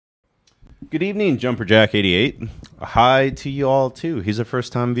Good evening, Jumper Jack 88. Hi to you all too. He's a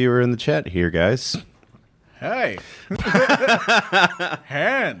first-time viewer in the chat here, guys. Hey.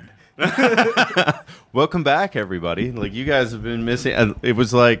 Hand. Welcome back, everybody. Like, you guys have been missing. It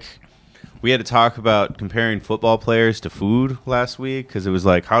was like we had to talk about comparing football players to food last week because it was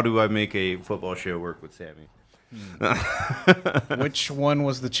like, how do I make a football show work with Sammy? Which one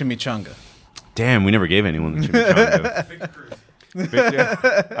was the chimichanga? Damn, we never gave anyone the chimichanga. Victor Cruz.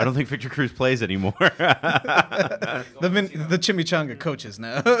 I don't think Victor Cruz plays anymore. The chimichanga coaches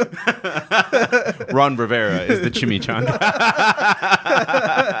now. Ron Rivera is the chimichanga.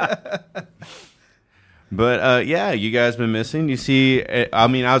 But yeah, you guys been missing. You see, I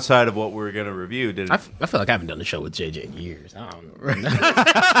mean, outside of what we're gonna review, I feel like I haven't done the show with JJ in years. I don't know.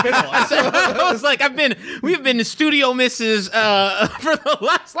 I was like, we've been studio misses for the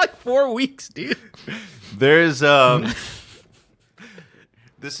last like 4 weeks, dude. There's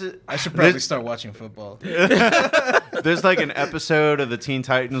I should probably start watching football. There's like an episode of the Teen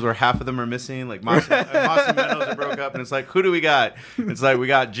Titans where half of them are missing. Like Moss and Meadows are broke up, and it's like, who do we got? It's like we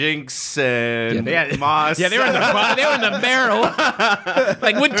got Jinx and Moss. Yeah, they were in the barrel.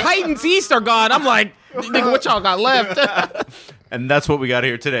 Like when Titans East are gone, I'm like, nigga, what y'all got left? And that's what we got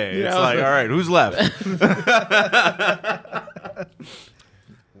here today. It's like, all right, who's left?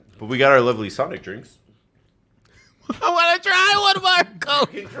 But we got our lovely Sonic drinks. I want to try one, Marco.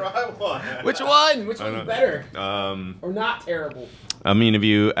 You can try one. Which one? Which one's better? Or not terrible? I mean, if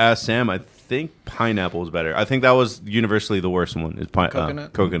you ask Sam, I think pineapple is better. I think that was universally the worst one. Is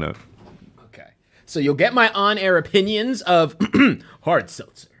coconut? Coconut. Okay. So you'll get my on-air opinions of hard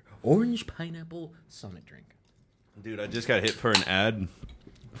seltzer, orange pineapple Sonic drink. Dude, I just got hit for an ad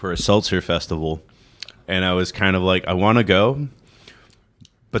for a seltzer festival, and I was kind of like, I want to go.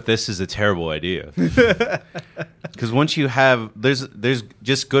 But this is a terrible idea. Because once you have, there's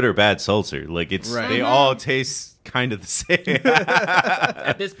just good or bad seltzer. Like they all taste kind of the same.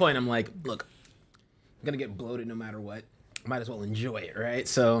 At this point, I'm like, look, I'm gonna get bloated no matter what. Might as well enjoy it, right?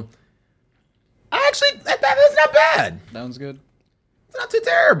 So, that's not bad. Sounds good. It's not too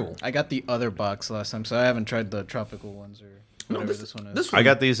terrible. I got the other box last time, so I haven't tried the tropical ones or whatever this one is. I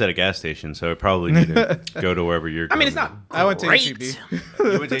got these at a gas station, so I probably need to go to wherever you're going. I mean, it's not I went to great. HEB.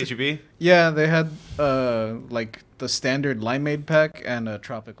 You went to HEB? Yeah, they had like the standard limeade pack and a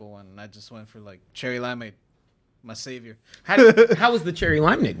tropical one. And I just went for like cherry limeade, my savior. How was the cherry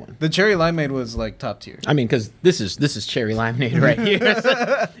limeade one? The cherry limeade was like top tier. I mean, because this is cherry limeade right here.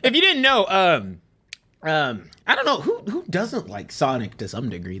 So, if you didn't know, I don't know who doesn't like Sonic to some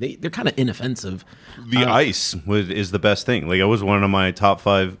degree. They're kind of inoffensive. The ice is the best thing. Like, it was one of my top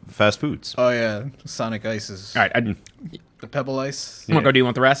 5 fast foods. Oh yeah, Sonic Ice is. All right, the Pebble Ice. Marco, do you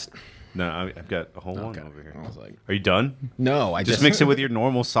want the rest? No, I've got a whole one over here. I was like, are you done? No, I just mix it with your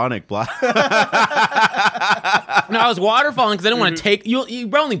normal Sonic Black. No, I was waterfalling because I didn't want to take. You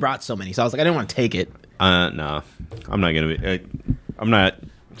only brought so many, so I was like, I didn't want to take it. No, I'm not gonna be. I'm not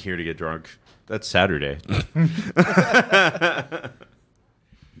here to get drunk. That's Saturday.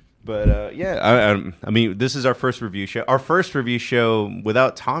 But yeah, I mean, this is our first review show. Our first review show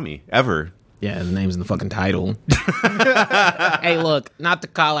without Tommy ever. Yeah, the name's in the fucking title. Hey, look, not to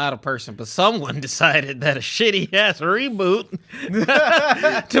call out a person, but someone decided that a shitty-ass reboot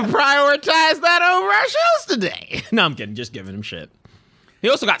to prioritize that over our shows today. No, I'm kidding. Just giving him shit. He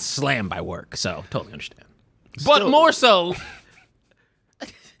also got slammed by work, so totally understand. But more so...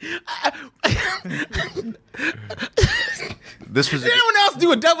 This was. Did anyone else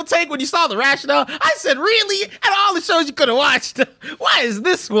do a double take when you saw the rationale? I said, really? Out of all the shows you could have watched, why is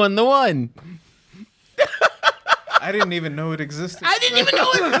this one the one? I didn't even know it existed. I didn't even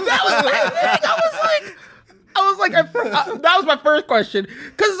know it. That was my thing. I was like, that was my first question.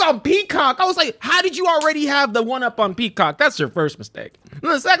 Because it's on Peacock. I was like, how did you already have the one up on Peacock? That's your first mistake. And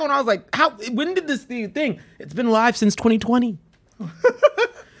the second one, I was like, when did this thing? It's been live since 2020.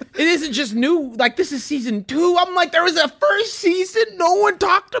 It isn't just new. Like, this is season 2. I'm like, there was a first season no one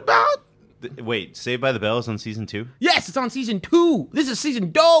talked about. Wait, Saved by the Bell is on season 2? Yes, it's on season 2. This is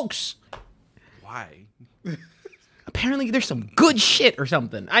season dose. Why? Apparently, there's some good shit or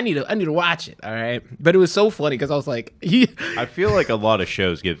something. I need to watch it. All right, but it was so funny because I was like, I feel like a lot of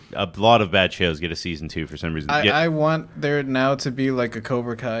bad shows get a season 2 for some reason. I want there now to be like a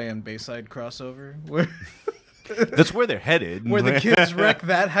Cobra Kai and Bayside crossover where. That's where they're headed. Where the kids wreck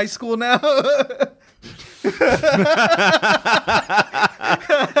that high school now.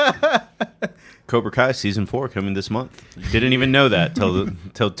 Cobra Kai season 4 coming this month. Didn't even know that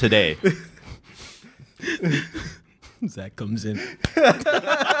till today. Zach comes in.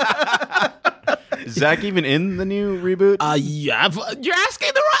 Is Zach even in the new reboot? Yeah. You're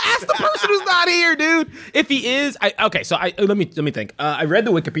asking the right. Ask the person who's not here, dude. If he is, let me think. I read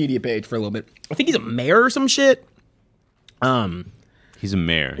the Wikipedia page for a little bit. I think he's a mayor or some shit. He's a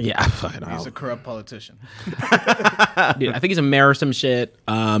mayor. Yeah, fucking He's a corrupt politician. dude. I think he's a mayor or some shit.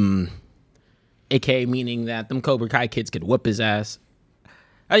 AKA meaning that them Cobra Kai kids could whoop his ass.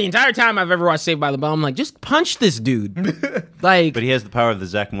 The entire time I've ever watched Saved by the Bell, I'm like, just punch this dude. Like, But he has the power of the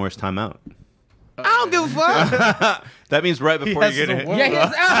Zach Morris timeout. I don't give a fuck. That means right before you has get the hit. world. Yeah, he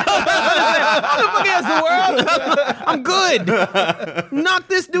has, how the fuck he has the world? I'm good. Knock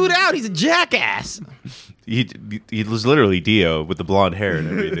this dude out. He's a jackass. He was literally Dio with the blonde hair and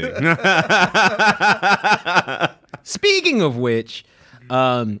everything. Speaking of which,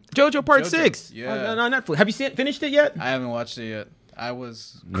 JoJo Part 6. Yeah. On Netflix. Have you finished it yet? I haven't watched it yet. I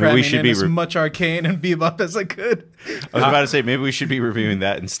was Maybe we cramming should in be as much Arcane and Bebop as I could. I was about to say, maybe we should be reviewing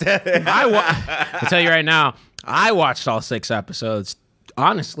that instead. I'll tell you right now, I watched all 6 episodes,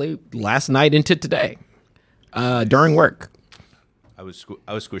 honestly, last night into today, during work. I was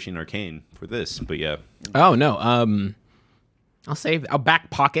squishing Arcane for this, but yeah. Oh, no. I'll back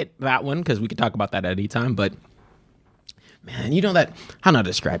pocket that one because we could talk about that at any time. But, man, you know that, how not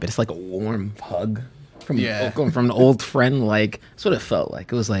describe it? It's like a warm hug from an old friend. Like, that's what it felt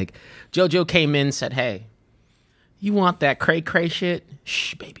like. It was like JoJo came in, said, hey, you want that cray shit?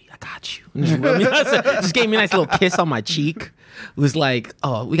 Shh, baby, I got you. And just gave me a nice little kiss on my cheek. It was like,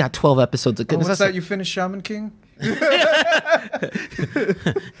 oh, we got 12 episodes of goodness. What's that? You finished Shaman King? That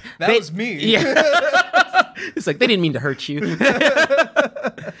was me. Yeah. It's like, they didn't mean to hurt you.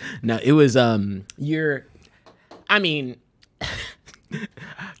 No, it was, don't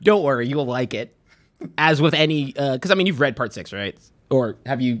worry, you'll like it. As with any, because you've read Part 6, right? Or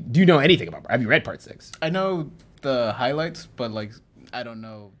do you know anything about, have you read Part 6? I know the highlights, but like, I don't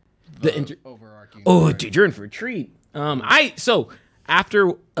know the overarching. Oh, story. dude, you're in for a treat.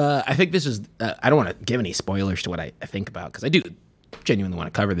 After, I think this is, I don't want to give any spoilers to what I think about, because I do genuinely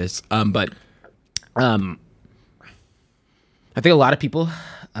want to cover this. But I think a lot of people,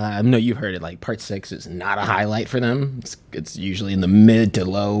 I know you've heard it, like Part 6 is not a highlight for them. It's usually in the mid to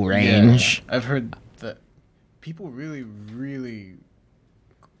low range. Yeah, I've heard that people really, really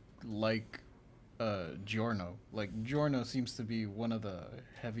like Giorno. Like, Giorno seems to be one of the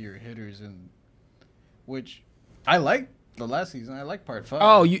heavier hitters, in which I like the last season. I like Part 5.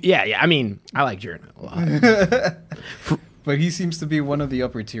 Oh, yeah. I like Jordan a lot. But he seems to be one of the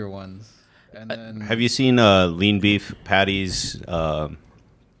upper tier ones. And then Have you seen Lean Beef Patty's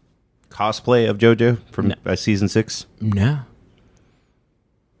cosplay of JoJo from season 6? No.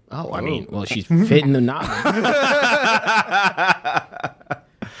 Oh, well, she's fitting the novel.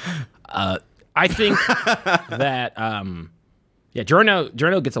 I think that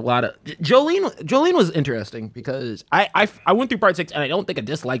Giorno gets a lot of Jolene was interesting because I went through Part 6 and I don't think I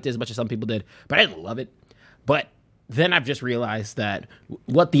disliked it as much as some people did, but I didn't love it. But then I've just realized that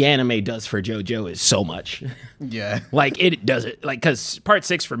what the anime does for JoJo is so much. Yeah. Like, it does it, like, because Part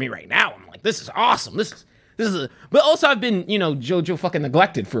 6 for me right now, I'm like, this is awesome. This is but also I've been, JoJo fucking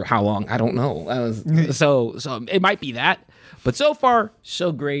neglected for how long? I don't know. So it might be that. But so far,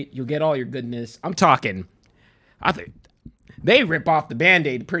 so great. You'll get all your goodness. I'm talking, I think they rip off the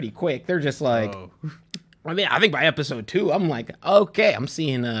Band-Aid pretty quick. They're just like, I think by episode 2, I'm like, okay, I'm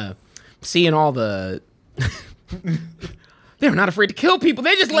seeing all the... They're not afraid to kill people.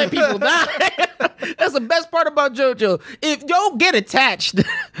 They just let people die. That's the best part about JoJo. If don't get attached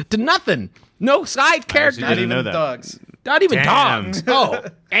to nothing, no side character, Not even even that. dogs. not even Damn. dogs. Oh,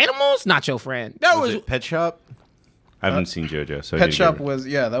 animals, not your friend. Was it Pet Shop? I haven't seen JoJo. So I Pet didn't Shop get it. was,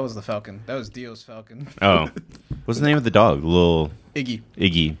 that was the Falcon. That was Dio's Falcon. Oh. What's the name of the dog? Little Iggy.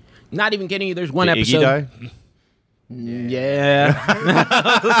 Iggy. Not even kidding you. There's one Did episode. Iggy die? Yeah.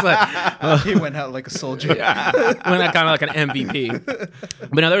 He went out like a soldier. When I kind of like an MVP.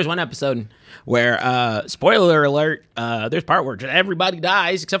 But no, there was one episode where, spoiler alert, there's part where just everybody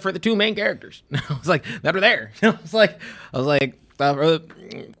dies except for the 2 main characters. I was like, that are there. I was like,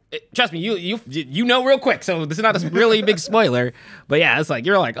 trust me, you know real quick, so this is not a really big spoiler. But yeah, it's like,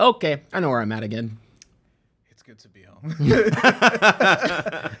 you're like, okay, I know where I'm at again. It's good to be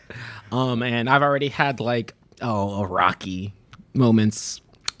home. And I've already had like, Rocky moments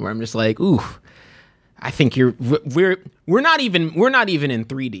where I'm just like, ooh, I think we're not even in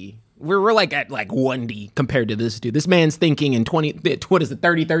 3D. We're like at like 1D compared to this dude. This man's thinking in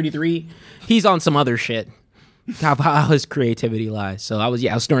 3033. He's on some other shit. How his creativity lies. So I was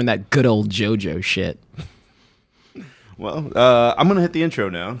snoring that good old JoJo shit. Well, I'm going to hit the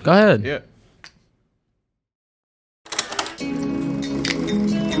intro now. Go ahead. Yeah.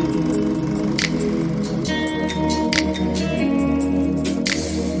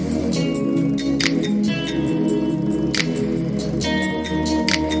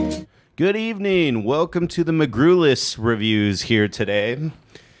 Good evening. Welcome to the McGrew's reviews here today.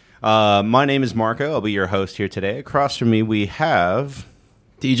 My name is Marco. I'll be your host here today. Across from me, we have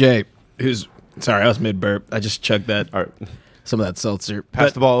DJ, who's sorry, I was mid burp. I just chugged that. All right. Some of that seltzer.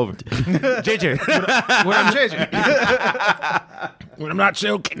 Pass the ball over. JJ. When I'm JJ. When I'm not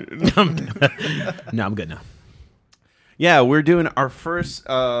joking. No, I'm good now. Yeah, we're doing our first.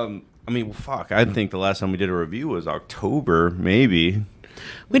 I think the last time we did a review was October, maybe.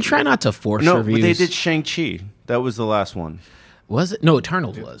 We try not to force No, reviews. but they did Shang-Chi. That was the last one. Was it? No,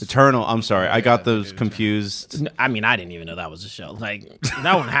 Eternals was. Eternal. I'm sorry. I got those confused. I mean, I didn't even know that was a show. Like,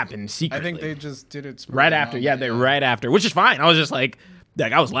 that one happened secretly. I think they just did it right after. Yeah, right after, which is fine. I was just like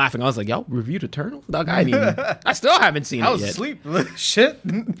I was laughing. I was like, y'all reviewed Eternal? Dog, I still haven't seen it yet. I was asleep. Shit.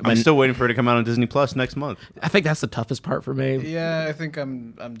 I'm still waiting for it to come out on Disney Plus next month. I think that's the toughest part for me. Yeah, I think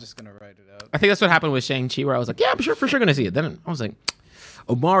I'm just going to write it out. I think that's what happened with Shang-Chi, where I was like, yeah, I'm for sure going to see it. Then I was like,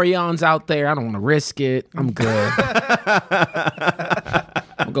 Omarion's out there. I don't want to risk it. I'm good.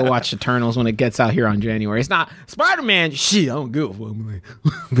 I'll go watch Eternals when it gets out here on January. It's not Spider-Man. Shit, I don't give a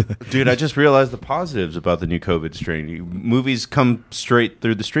fuck. Dude, I just realized the positives about the new COVID strain. Movies come straight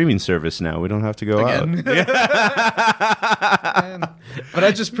through the streaming service now. We don't have to go Again? out. Man. But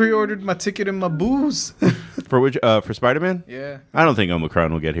I just pre-ordered my ticket and my booze. For Spider-Man? Yeah. I don't think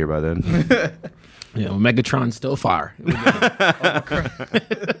Omicron will get here by then. Yeah, Megatron's still fire.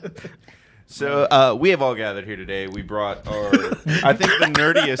 So we have all gathered here today. We brought our, I think, the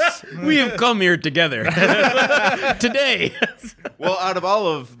nerdiest. We have come here together today. Well, out of all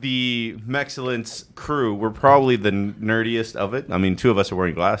of the Mexcellence crew, we're probably the nerdiest of it. I mean, two of us are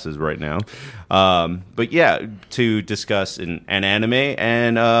wearing glasses right now. But yeah, to discuss an anime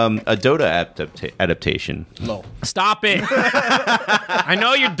and a Dota adaptation. Lol. Stop it. I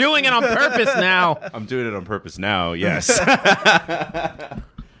know you're doing it on purpose now. I'm doing it on purpose now, yes.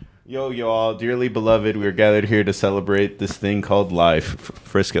 Yo, all, dearly beloved, we're gathered here to celebrate this thing called life,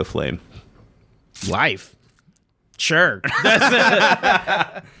 Frisco Flame. Life. Sure.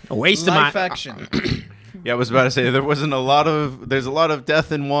 That's a waste of my... Life action. Yeah, I was about to say, there's a lot of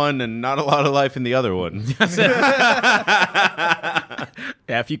death in one and not a lot of life in the other one. Yeah,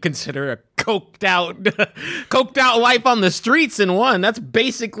 if you consider a coked out life on the streets in one, that's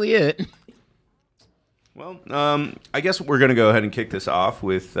basically it. Well, I guess we're going to go ahead and kick this off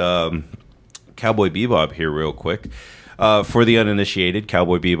with Cowboy Bebop here real quick. For the uninitiated,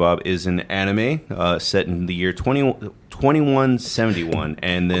 Cowboy Bebop is an anime set in the year 2171,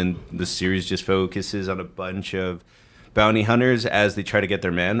 and then the series just focuses on a bunch of bounty hunters as they try to get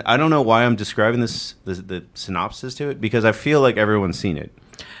their man. I don't know why I'm describing the synopsis to it, because I feel like everyone's seen it.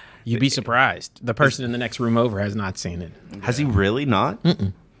 You'd be surprised. The person in the next room over has not seen it. Has he really not?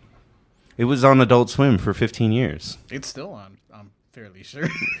 Mm-mm. It was on Adult Swim for 15 years. It's still on, I'm fairly sure.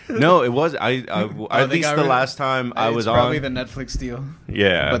 No, it was. At least the last time I was on. It's probably the Netflix deal.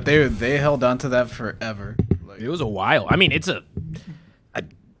 Yeah. But they held on to that forever. It was a while. I mean, it's a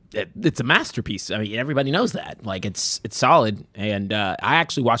masterpiece. I mean, everybody knows that. Like, it's solid. And I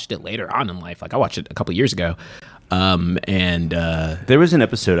actually watched it later on in life. Like, I watched it a couple years ago. There was an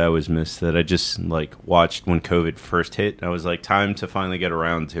episode I was missed that I just watched when COVID first hit. I was like, time to finally get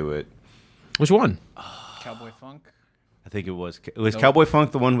around to it. Which one? Cowboy Funk? I think it was. Was Cowboy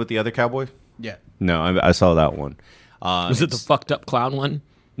Funk the one with the other cowboy? Yeah. No, I saw that one. Was it the fucked up clown one?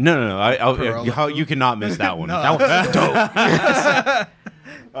 No. You cannot miss that one. No. That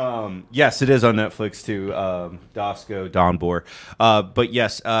one's dope. Yes, it is on Netflix too. Dosco, Donbor. But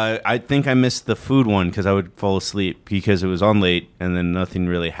yes, I think I missed the food one because I would fall asleep because it was on late and then nothing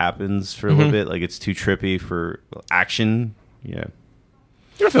really happens for a little bit. Like, it's too trippy for action. Yeah.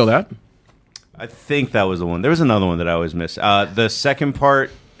 I feel that. I think that was the one. There was another one that I always miss. The second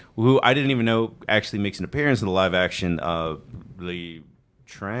part, who I didn't even know actually makes an appearance in the live action, the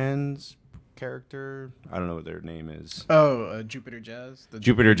trans character. I don't know what their name is. Oh, Jupiter Jazz.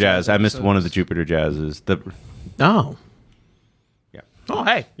 Jupiter Jazz. I missed one of the Jupiter Jazzes. Oh. Yeah. Oh,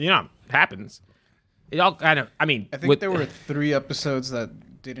 hey, it happens. It all kind of, I mean. I think there were 3 episodes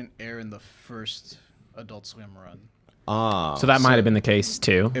that didn't air in the first Adult Swim run. So that might have been the case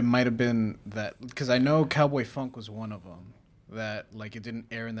too. It might have been that, because I know Cowboy Funk was one of them that it didn't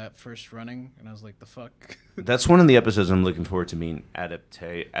air in that first running, and I was like, the fuck. That's one of the episodes I'm looking forward to being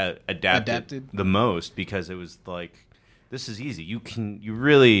adapted the most, because it was like, this is easy. You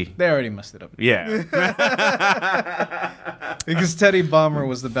really. They already messed it up. Yeah. Because Teddy Bomber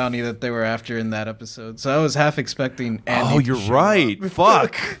was the bounty that they were after in that episode, so I was half expecting Andy. Oh, you're right.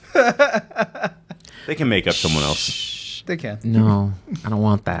 Fuck. They can make up someone else. They can. No, I don't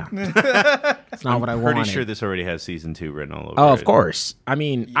want that. It's not what I want. Pretty sure this already has season 2 written all over Oh, it. of course. I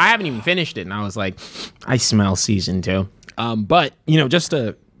mean, I haven't even finished it, and I was like, I smell season 2. But just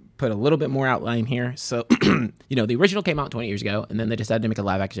to put a little bit more outline here. So, the original came out 20 years ago, and then they decided to make a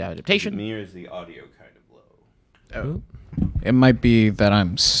live action adaptation. Me, or is the audio kind of low? Oh. It might be that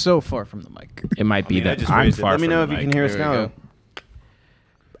I'm so far from the mic. It might be that I'm raised it. far Let me from know the if you mic. can hear us There we now. go.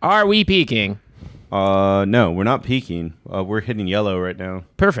 Are we peaking? No, we're not peaking. We're hitting yellow right now.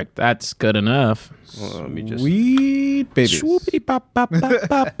 Perfect. That's good enough. Let me just. Sweet babies. Swoopity pop pop pop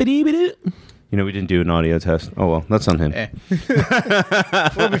pop bitty bitty. We didn't do an audio test. Oh well, that's on him.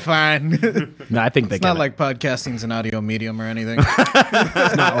 We'll be fine. No, I think they It's can. not like podcasting's an audio medium or anything.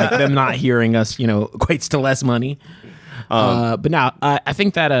 It's not like them not hearing us, equates to less money. But now, I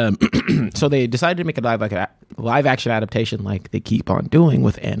think that so they decided to make a live action adaptation like they keep on doing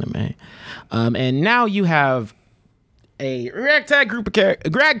with anime, and now you have a ragtag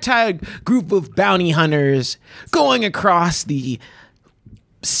group of bounty hunters going across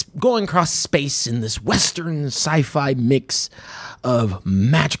space in this Western sci-fi mix of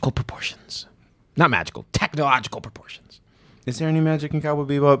magical proportions. Not magical, technological proportions. Is there any magic in Cowboy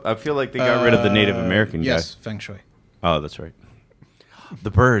Bebop? I feel like they got rid of the Native American Yes, Feng Shui. guy. Oh, that's right.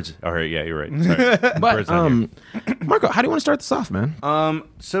 The birds. All right, yeah, you're right. Sorry. The But birds not here. Marco, how do you want to start this off, man?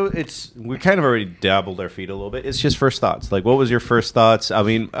 So we kind of already dabbled our feet a little bit. It's just first thoughts. Like, what was your first thoughts? I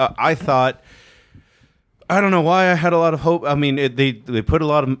mean, I thought, I don't know why I had a lot of hope. I mean, they put a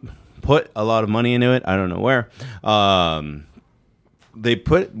lot of money into it. I don't know where. They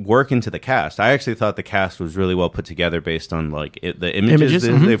put work into the cast. I actually thought the cast was really well put together based on the images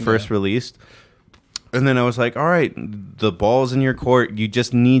that they first released. And then I was like, all right, the ball's in your court. You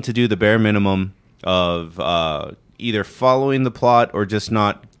just need to do the bare minimum of either following the plot or just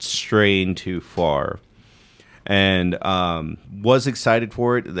not straying too far. And was excited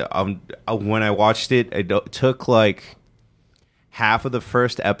for it. When I watched it, it took like half of the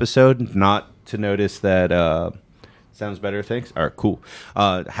first episode not to notice that... Sounds better, thanks. All right, cool.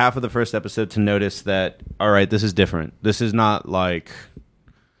 Half of the first episode to notice that, all right, this is different. This is not like...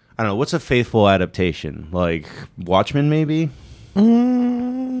 I don't know, what's a faithful adaptation? Like Watchmen, maybe? That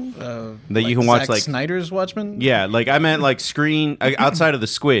you can watch, Zack like Snyder's Watchmen. Yeah, like I meant like screen outside of the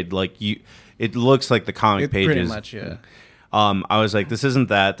squid. Like it looks like the comic pages. Pretty much, yeah. I was like, this isn't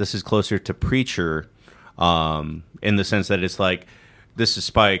that. This is closer to Preacher, in the sense that it's like, this is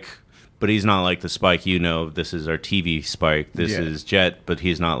Spike, but he's not like the Spike This is our TV Spike. This is Jet, but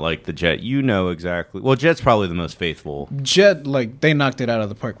he's not like the Jet exactly. Well, Jet's probably the most faithful. Jet, they knocked it out of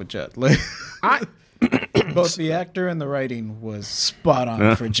the park with Jet. Like, both the actor and the writing was spot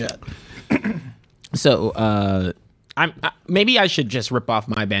on for Jet. So, maybe I should just rip off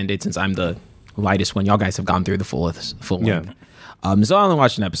my Band-Aid since I'm the lightest one. Y'all guys have gone through the full one. Yeah. So I only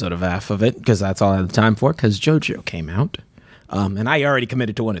watched an episode of half of it because that's all I had the time for because JoJo came out. And I already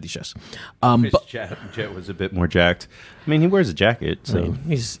committed to one of these shows. But Jet was a bit more jacked. I mean, he wears a jacket, so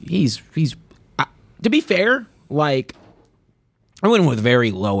he's to be fair, like I went in with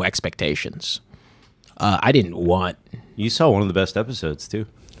very low expectations. I didn't want. You saw one of the best episodes too.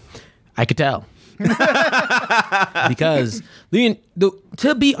 I could tell. Because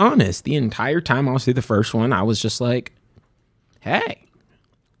to be honest, the entire time I was through the first one, I was just like, hey,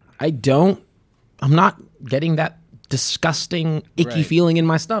 I'm not getting that disgusting, icky feeling in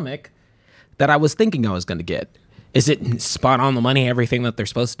my stomach that I was thinking I was going to get. Is it spot on the money, everything that they're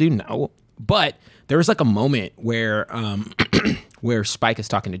supposed to do? No. But there was like a moment where where Spike is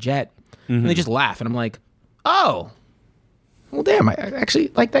talking to Jet, and they just laugh, and I'm like, oh, well, damn, I actually,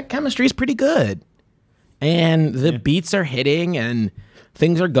 like, that chemistry is pretty good. And the beats are hitting, and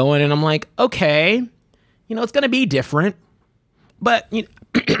things are going, and I'm like, okay, it's going to be different. But,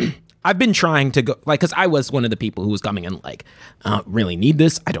 I've been trying to go, like, because I was one of the people who was coming in like, I don't really need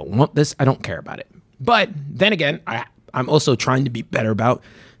this. I don't want this. I don't care about it. But then again, I'm also trying to be better about,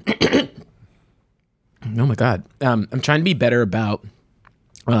 oh my God. I'm trying to be better about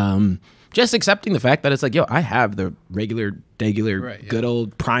just accepting the fact that it's like, yo, I have the regular, good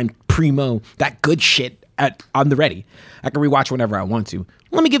old primo, that good shit on the ready. I can rewatch whenever I want to.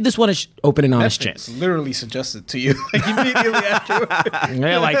 Let me give this one an open and honest chance. Literally suggested to you like immediately after.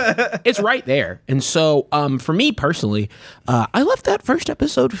 Yeah, like it's right there. And so, for me personally, I left that first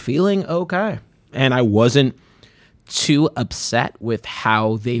episode feeling okay, and I wasn't too upset with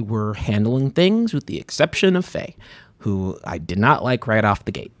how they were handling things, with the exception of Faye, who I did not like right off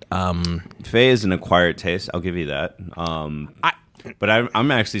the gate. Faye is an acquired taste. I'll give you that. But I'm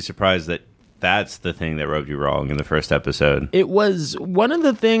actually surprised that that's the thing that rubbed you wrong in the first episode. It was one of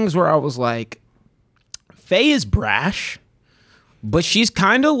the things where I was like, Faye is brash, but she's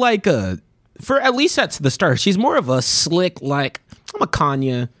kind of like for at least that's the start. She's more of a slick, like, I'm a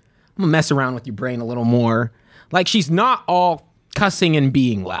Kanya. I'm gonna mess around with your brain a little more. Like, she's not all cussing and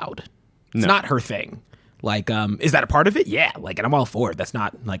being loud. It's not her thing. Like, is that a part of it? Yeah. Like, and I'm all for it. That's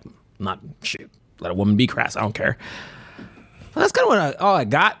not shit. Let a woman be crass. I don't care. Well, that's kind of all I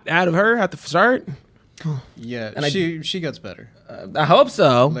got out of her at the start. Yeah, and she gets better. I hope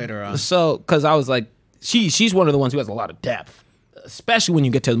so. Later on. So, because I was like, she's one of the ones who has a lot of depth, especially when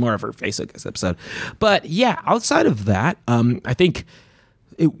you get to more of her face episode. But yeah, outside of that, I think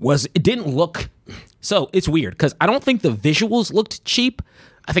it didn't look. So it's weird because I don't think the visuals looked cheap.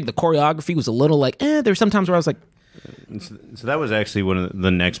 I think the choreography was a little like, there's some times where I was like. So that was actually one of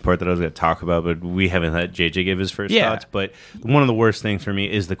the next part that I was going to talk about, but we haven't let JJ give his first thoughts. But one of the worst things for me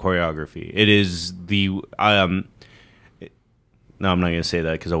is the choreography. It is the no, I'm not going to say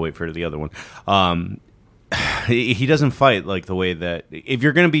that because I'll wait for the other one. He doesn't fight like the way that if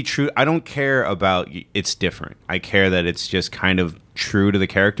you're going to be true, I don't care about it's different. I care that it's just kind of true to the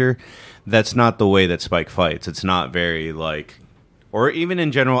character. That's not the way that Spike fights. It's not very like. Or even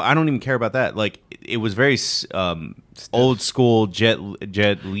in general, I don't even care about that. Like, it was very old school Jet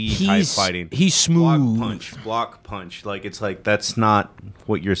Li type fighting. He's smooth. Block punch. Like, it's like, that's not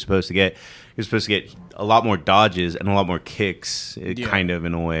what you're supposed to get. You're supposed to get a lot more dodges and a lot more kicks, kind of,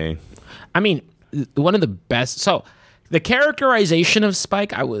 in a way. I mean, one of the best. So, the characterization of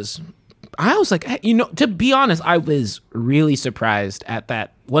Spike, I was like, to be honest, I was really surprised at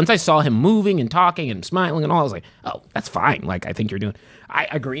that. Once I saw him moving and talking and smiling and all, I was like, oh, that's fine. Like, I think you're doing. I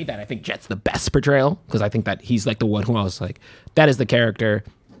agree that I think Jet's the best portrayal because I think that he's like the one who I was like, that is the character,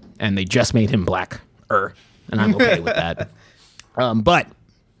 and they just made him black, and I'm okay with that. But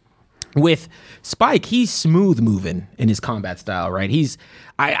with Spike, he's smooth moving in his combat style, right?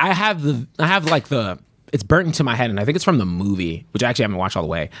 I have like the. It's burnt into my head, and I think it's from the movie, which I actually haven't watched all the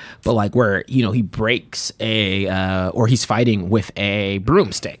way. But like where he breaks or he's fighting with a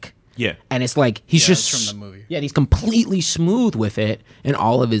broomstick. Yeah, and it's like he's just from the movie. Yeah, and he's completely smooth with it in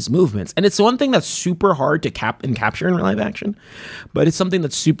all of his movements, and it's one thing that's super hard to capture in live action, but it's something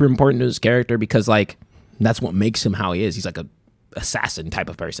that's super important to his character because like that's what makes him how he is. He's like a assassin type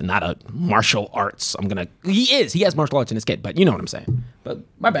of person, not a martial arts. He has martial arts in his kit, but you know what I'm saying. But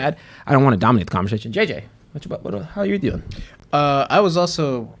my bad. I don't want to dominate the conversation. JJ, how are you doing? I was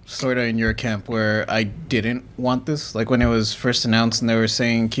also sort of in your camp where I didn't want this. Like when it was first announced and they were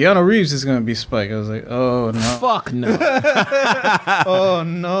saying Keanu Reeves is going to be Spike. I was like, oh no. Fuck no. Oh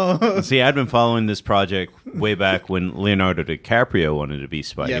no. See, I'd been following this project way back when Leonardo DiCaprio wanted to be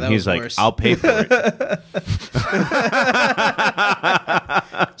Spike. Yeah, and he's like, worse. I'll pay for it.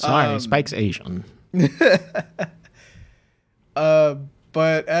 Sorry, Spike's Asian.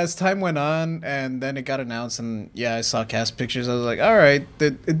 But as time went on and then it got announced and I saw cast pictures, I was like, all right,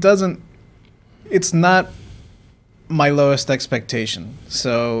 it's not my lowest expectation.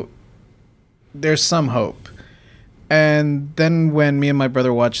 So there's some hope. And then when me and my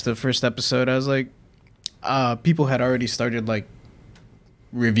brother watched the first episode, I was like, people had already started like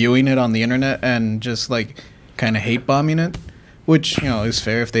reviewing it on the internet and just like kind of hate bombing it, which, is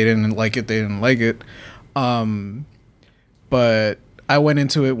fair. If they didn't like it, they didn't like it. But I went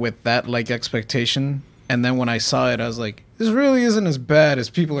into it with that like expectation, and then when I saw it, I was like, "This really isn't as bad as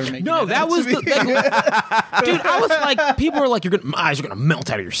people are making." No, it that out was to be. dude. I was like, people were like, "Your eyes are gonna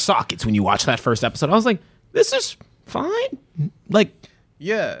melt out of your sockets when you watch that first episode." I was like, "This is fine," like,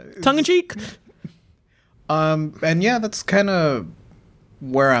 tongue in cheek. And that's kind of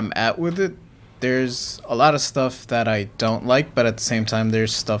where I'm at with it. There's a lot of stuff that I don't like, but at the same time,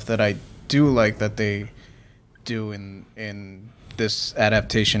 there's stuff that I do like that they do in this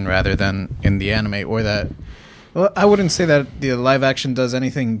adaptation rather than in the anime, or that, well, I wouldn't say that the live action does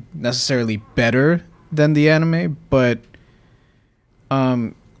anything necessarily better than the anime, but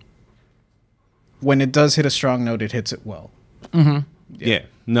when it does hit a strong note, it hits it well. Mm-hmm. Yeah.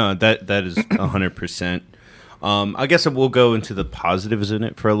 No, that is 100%. I guess we'll go into the positives in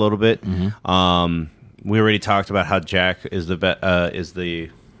it for a little bit. Mm-hmm. We already talked about how Jack is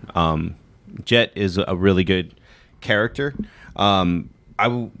Jet is a really good character. So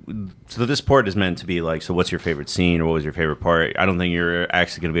this part is meant to be like, so what's your favorite scene or what was your favorite part? I don't think you're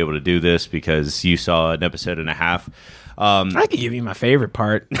actually going to be able to do this because you saw an episode and a half. I could give you my favorite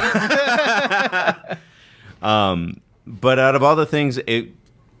part. But out of all the things,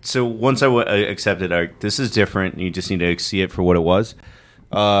 so once I accepted, this is different. You just need to see it for what it was.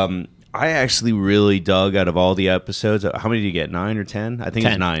 I actually really dug out of all the episodes. How many did you get? 9 or 10? I think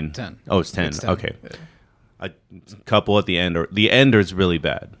 10. It's 9. 10. Oh, it's 10. It's 10. Okay. Yeah. A couple at the end, or the end is really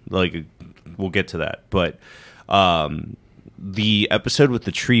bad. Like we'll get to that. But the episode with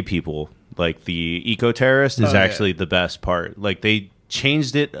the tree people, like the eco terrorist, is actually the best part. Like they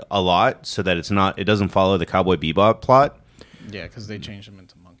changed it a lot so that it doesn't follow the Cowboy Bebop plot. Yeah, because they changed them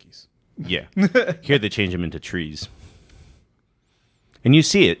into monkeys. Yeah, here they change them into trees. And you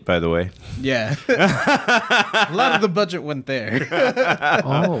see it, by the way. Yeah. A lot of the budget went there.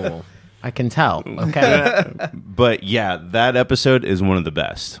 Oh, I can tell. Okay. But yeah, that episode is one of the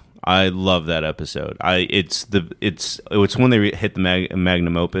best. I love that episode. It's when they hit the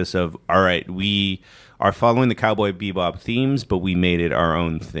magnum opus of, all right, we are following the Cowboy Bebop themes, but we made it our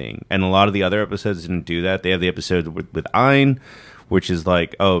own thing. And a lot of the other episodes didn't do that. They have the episode with Ein, which is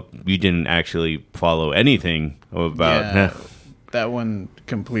like, oh, you didn't actually follow anything about... Yeah. That one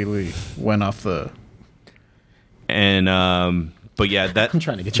completely went off the... And, but yeah, that... I'm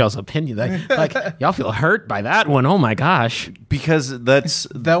trying to get y'all's opinion. Like y'all feel hurt by that one. Oh my gosh. Because that's...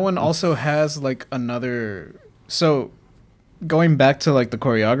 That one also has, like, another... So, going back to, like, the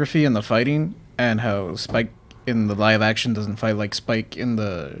choreography and the fighting, and how Spike in the live action doesn't fight like Spike in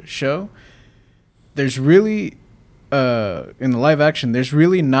the show, there's really... in the live action, there's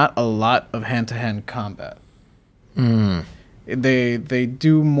really not a lot of hand-to-hand combat. They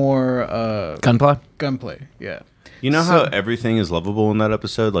do more gunplay, yeah. You know how everything is lovable in that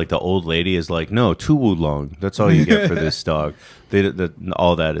episode? Like the old lady is like, no, 2 Wulong. That's all you get for this dog.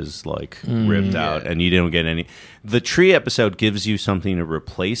 All that is like ripped out, and you don't get any. The tree episode gives you something to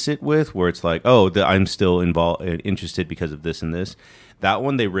replace it with, where it's like, oh, I'm still interested because of this and this. That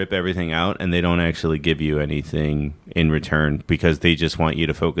one, they rip everything out, and they don't actually give you anything in return because they just want you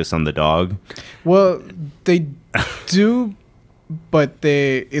to focus on the dog. Well, they do, but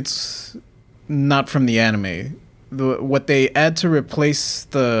it's not from the anime. What they add to replace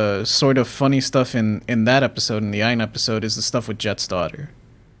the sort of funny stuff in that episode, in the Ein episode, is the stuff with Jet's daughter.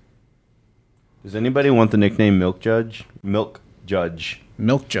 Does anybody want the nickname Milk Judge? Milk Judge.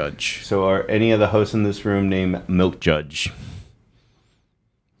 Milk Judge. So are any of the hosts in this room named Milk Judge?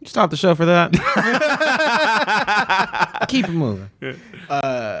 Stop the show for that. Keep it moving.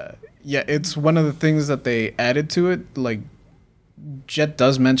 Yeah, it's one of the things that they added to it. Like, Jet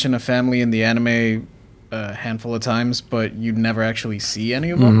does mention a family in the anime a handful of times, but you never actually see any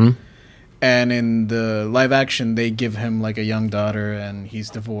of them. And in the live action, they give him like a young daughter, and he's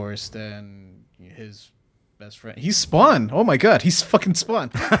divorced, and his best friend, he's Spawn. Oh my god, he's fucking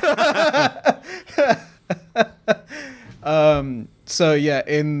Spawn. So yeah,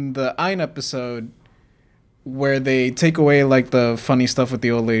 in the Ein episode, where they take away like the funny stuff with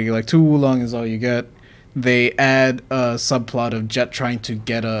the old lady, like 2 Wulong is all you get, they add a subplot of Jet trying to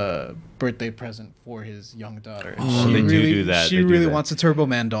get a birthday present for his young daughter. They do that. She really wants a Turbo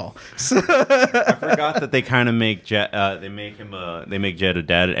Man doll. I forgot that they kind of make Jet. They make Jet a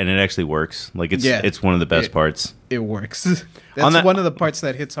dad, and it actually works. Like it's one of the best parts. It works. That's one of the parts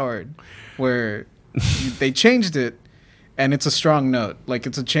that hits hard, where they changed it, and it's a strong note. Like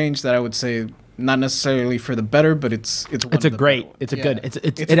it's a change that I would say not necessarily for the better, but it's a great. It's a good.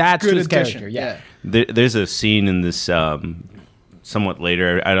 It adds to his character. Yeah. There's a scene in this. Somewhat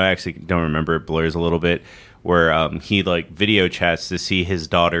later, I actually don't remember, it blurs a little bit, where he like video chats to see his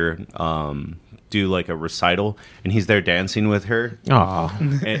daughter do like a recital, and he's there dancing with her.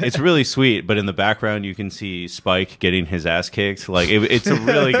 Aww. It's really sweet, but in the background you can see Spike getting his ass kicked. Like it's a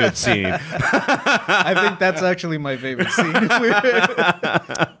really good scene. I think that's actually my favorite scene.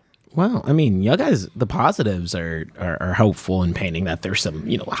 Well, I mean, you guys, the positives are hopeful in painting that there's some,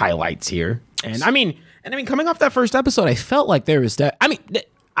 highlights here. And I mean, coming off that first episode, I felt like there was that. I mean,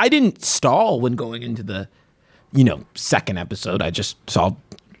 I didn't stall when going into the, second episode. I just saw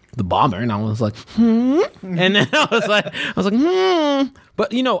the bomber, and I was like, and then I was like,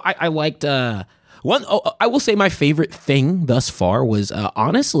 But I liked one. Oh, I will say my favorite thing thus far was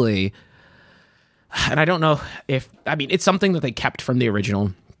honestly, and I don't know it's something that they kept from the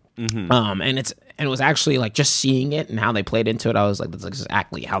original. And it was actually like just seeing it and how they played into it. I was like, that's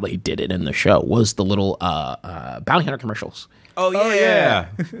exactly how they did it in the show. Was the little bounty hunter commercials. Oh yeah.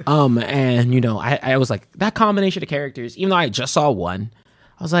 And I was like, that combination of characters. Even though I just saw one,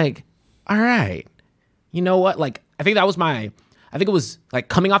 I was like, all right, you know what? Like, I think it was like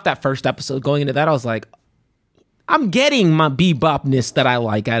coming off that first episode, going into that, I was like, I'm getting my bebopness that I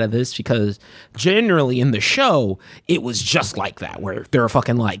like out of this, because generally in the show it was just like that, where they're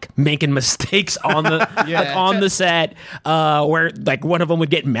fucking like making mistakes on the on the set, where like one of them would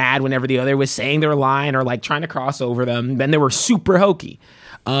get mad whenever the other was saying their line or like trying to cross over them. Then they were super hokey.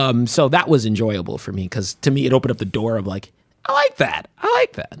 So that was enjoyable for me, because to me it opened up the door of like, I like that.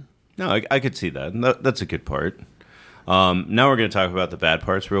 No, I could see that. That's a good part. Now we're going to talk about the bad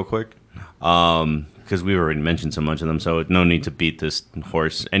parts real quick. because we've already mentioned so much of them, so no need to beat this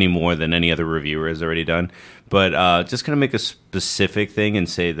horse any more than any other reviewer has already done. But just gonna make a specific thing and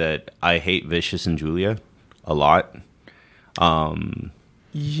say that I hate Vicious and Julia a lot.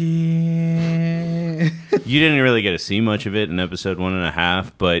 Yeah. You didn't really get to see much of it in episode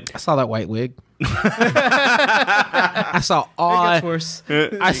 1.5, but I saw that white wig. I saw all. It gets worse.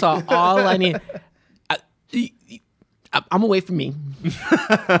 I saw all I need. I'm away from me.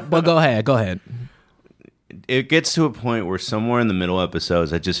 But go ahead. It gets to a point where somewhere in the middle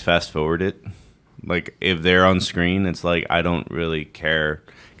episodes, I just fast forward it. Like if they're on screen, it's like I don't really care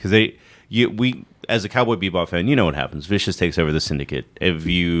because we as a Cowboy Bebop fan, you know what happens. Vicious takes over the syndicate. If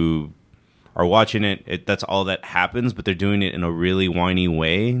you are watching it, that's all that happens. But they're doing it in a really whiny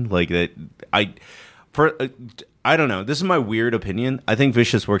way, like that. I don't know. This is my weird opinion. I think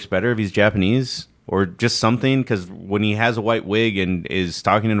Vicious works better if he's Japanese or just something. Because when he has a white wig and is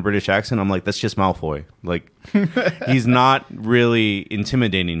talking in a British accent, I'm like, that's just Malfoy. Like he's not really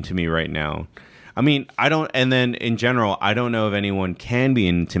intimidating to me right now. I mean, I don't, and then in general, I don't know if anyone can be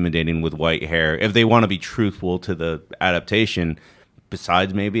intimidating with white hair if they want to be truthful to the adaptation,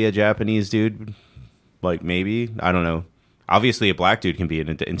 besides maybe a Japanese dude. Like maybe, I don't know. Obviously, a black dude can be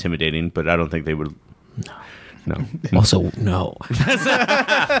intimidating, but I don't think they would. No. Also, no. That's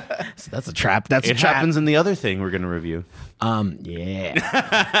a trap. That's a It trap. happens in the other thing we're going to review. Yeah.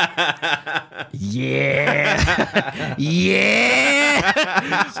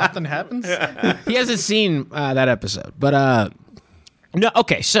 Yeah. Something happens. He hasn't seen that episode, but no.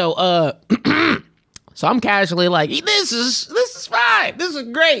 Okay, so so I'm casually like, this is fine. This is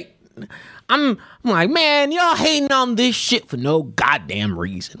great. I'm like, man, y'all hating on this shit for no goddamn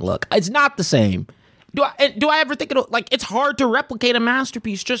reason. Look, it's not the same. Do I ever think it's hard to replicate a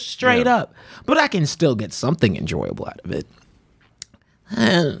masterpiece just straight up, but I can still get something enjoyable out of it.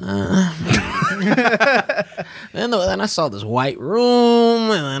 And then I saw this white room,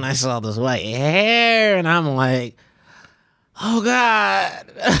 and then I saw this white hair, and I'm like, oh God.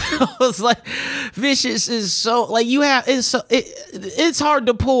 I was like, Vicious is so like it's hard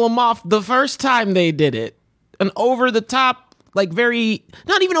to pull him off the first time they did it. And over the top, like very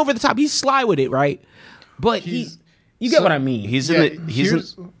not even over the top, he's sly with it, right? But you get what I mean.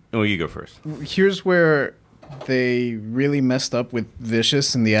 Oh, you go first. Here's where they really messed up with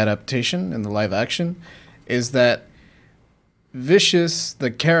Vicious in the adaptation in the live action, is that Vicious,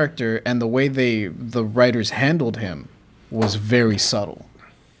 the character, and the way the writers handled him was very subtle.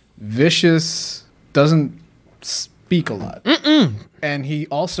 Vicious doesn't speak a lot. And he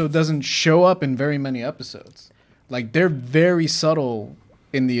also doesn't show up in very many episodes. Like, they're very subtle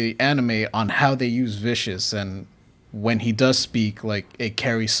in the anime on how they use Vicious, and when he does speak, like, it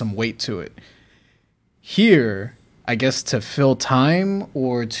carries some weight to it. Here, I guess to fill time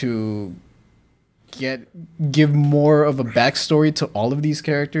or to give more of a backstory to all of these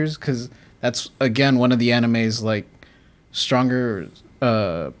characters, because that's, again, one of the anime's, like, stronger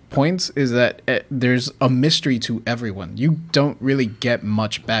points, is that there's a mystery to everyone. You don't really get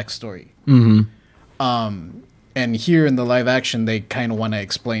much backstory. And here in the live action, they kind of want to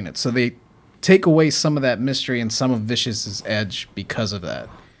explain it. So they take away some of that mystery and some of Vicious's edge because of that.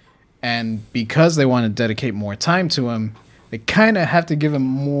 And because they want to dedicate more time to him, they kind of have to give him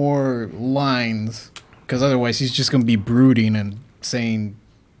more lines, because otherwise he's just going to be brooding and saying,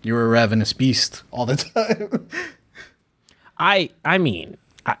 "You're a ravenous beast" all the time. I mean,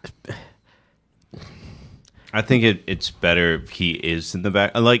 I think it's better if he is in the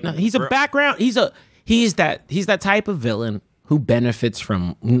back. Like, no, he's a background. He's that type of villain who benefits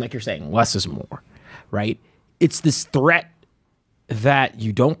from, like you're saying, less is more, right? It's this threat that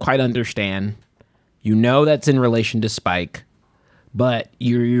you don't quite understand. You know that's in relation to Spike, but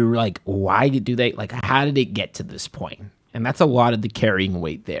you're like, why do they, like, how did it get to this point? And that's a lot of the carrying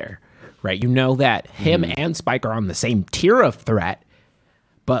weight there, right? You know that him and Spike are on the same tier of threat,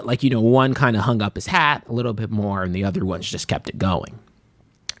 but, like, you know, one kind of hung up his hat a little bit more and the other ones just kept it going.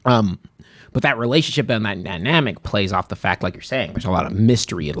 But that relationship and that dynamic plays off the fact, like you're saying, there's a lot of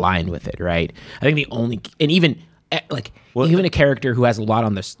mystery aligned with it, right? I think even a character who has a lot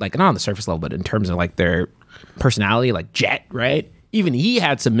on this, like, not on the surface level, but in terms of, like, their personality, like Jet, right? Even he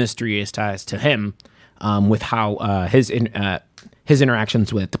had some mysterious ties to him with how his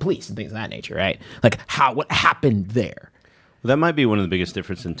interactions with the police and things of that nature, right? Like, what happened there. Well, that might be one of the biggest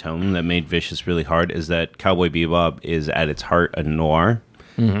difference in tone that made Vicious really hard, is that Cowboy Bebop is at its heart a noir.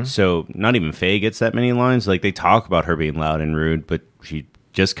 So not even Faye gets that many lines. Like, they talk about her being loud and rude, but she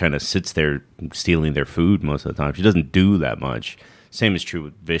just kind of sits there stealing their food most of the time. She doesn't do that much. Same is true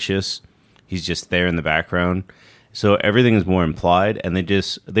with Vicious. He's just there in the background. So everything is more implied, and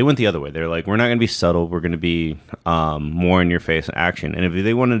they went the other way. They're like, we're not going to be subtle. We're going to be more in your face action. And if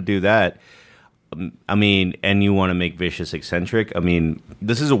they want to do that, I mean, and you want to make Vicious eccentric, I mean,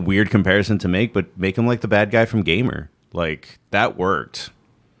 this is a weird comparison to make, but make him like the bad guy from Gamer. Like, that worked.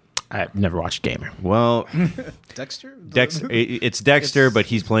 I've never watched Gamer. Well, Dexter? It's Dexter, but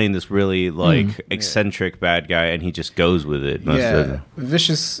he's playing this really eccentric bad guy, and he just goes with it.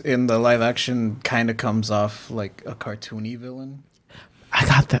 Vicious in the live action kind of comes off like a cartoony villain. I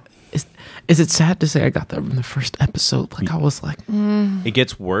got that. Is it sad to say I got that from the first episode? Like I was like, It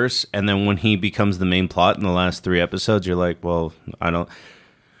gets worse, and then when he becomes the main plot in the last 3 episodes, you're like, well, I don't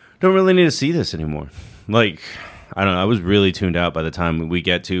really need to see this anymore. Like, I don't know. I was really tuned out by the time we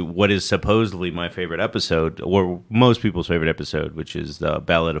get to what is supposedly my favorite episode, or most people's favorite episode, which is the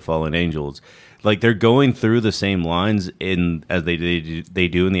Ballad of Fallen Angels. Like, they're going through the same lines as they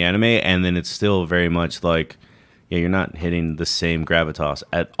do in the anime, and then it's still very much like, yeah, you're not hitting the same gravitas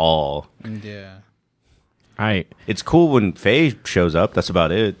at all. Yeah. It's cool when Faye shows up. That's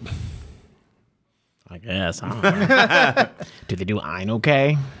about it. I guess. I don't know. Do they do Ein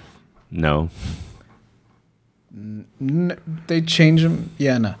okay? No. They change them.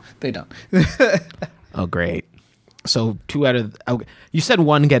 Yeah, no, they don't. Oh, great. So 2 out of you said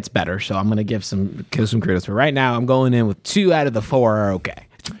 1 gets better, so I'm gonna give some credits. But right now, I'm going in with 2 out of the 4 are okay.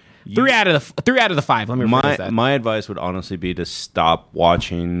 3 out of the 5. Let me rephrase that. My advice would honestly be to stop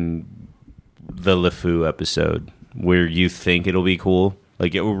watching the LeFou episode where you think it'll be cool.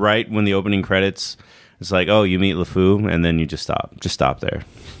 Like, right when the opening credits, it's like, oh, you meet LeFou, and then you just stop. Just stop there.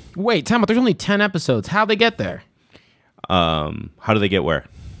 Wait, time out. There's only 10 episodes. How'd they get there? How do they get where?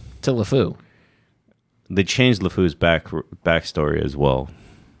 To LeFou. They changed LeFou's backstory as well.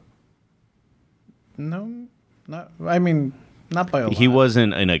 No, not. I mean, not by a lot. He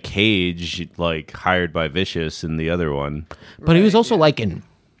wasn't in a cage, like, hired by Vicious in the other one. But he was also, like,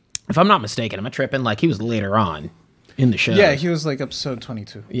 if I'm not mistaken, am I tripping? Like, he was later on in the show. Yeah, he was, like, episode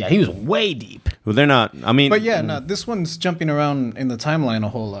 22. Yeah, he was way deep. Well, they're not, I mean... But, yeah, no, this one's jumping around in the timeline a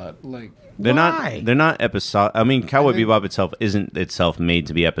whole lot. Like, They're not episodic. I mean, Cowboy Bebop itself isn't made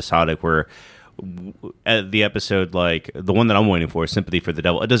to be episodic, where the episode, like, the one that I'm waiting for, Sympathy for the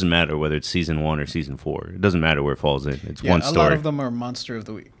Devil, it doesn't matter whether it's season 1 or season 4. It doesn't matter where it falls in. It's one story. A lot of them are Monster of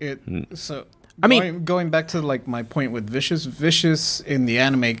the Week. Going back to, like, my point with Vicious in the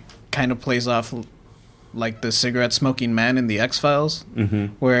anime kind of plays off like the cigarette smoking man in the X-Files,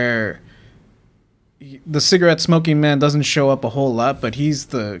 where the cigarette smoking man doesn't show up a whole lot, but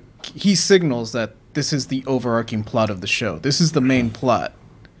he signals that this is the overarching plot of the show. This is the main plot.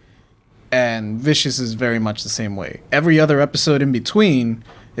 And Vicious is very much the same way. Every other episode in between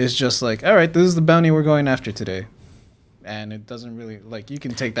is just like, all right, this is the bounty we're going after today. And it doesn't really, like, you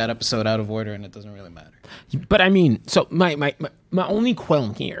can take that episode out of order and it doesn't really matter. But I mean, so my only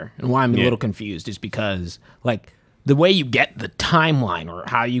qualm here, and why I'm a little confused, is because, like, the way you get the timeline or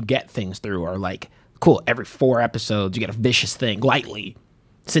how you get things through are like, cool, every 4 episodes you get a Vicious thing, lightly,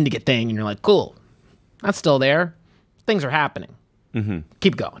 syndicate thing, and you're like, cool, that's still there. Things are happening.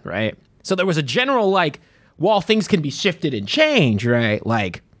 Keep going, right? So there was a general, like, while things can be shifted and changed, right?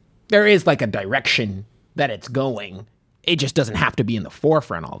 Like, there is, like, a direction that it's going. It just doesn't have to be in the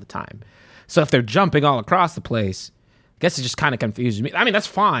forefront all the time. So if they're jumping all across the place, I guess it just kind of confuses me. I mean, that's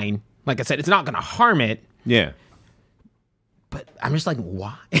fine. Like I said, it's not going to harm it. Yeah. But I'm just like,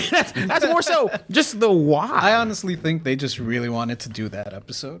 why? that's more so just the why. I honestly think they just really wanted to do that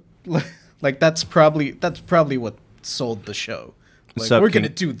episode. Like, that's probably what sold the show. Like, we're going to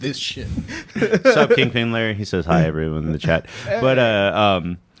do this shit. What's up, Kingpin Larry? He says hi, everyone in the chat. But,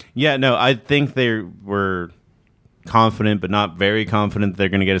 yeah, no, I think they were confident, but not very confident they're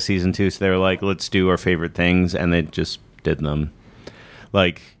going to get a season 2. So they were like, let's do our favorite things. And they just did them.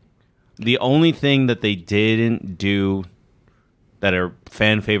 Like, the only thing that they didn't do that are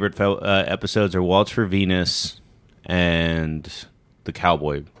fan favorite episodes are Waltz for Venus and the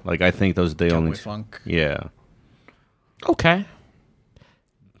Cowboy. Like, I think those are the only... Funk. Yeah. Okay.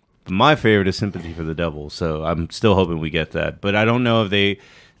 My favorite is Sympathy for the Devil, so I'm still hoping we get that. But I don't know if they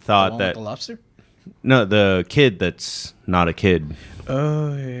thought that... With the lobster? No, the kid that's not a kid.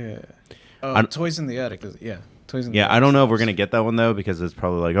 Oh, yeah. Oh, Toys in the Attic. Yeah. Toys in the Attic. I don't know if we're going to get that one, though, because it's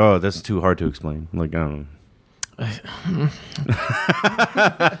probably like, oh, that's too hard to explain. Like, I don't know.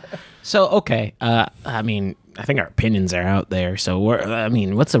 So, okay. I mean, I think our opinions are out there. So,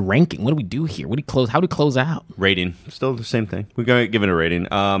 what's the ranking? What do we do here? How do we close out? Rating. Still the same thing. We're going to give it a rating.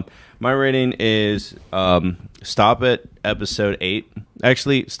 My rating is stop at episode 8.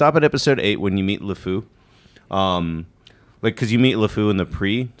 Actually, stop at episode 8 when you meet LeFou. Because you meet LeFou in the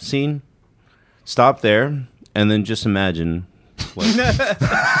pre-scene. Stop there. and then just imagine.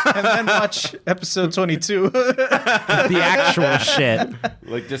 And then watch episode 22. The actual shit.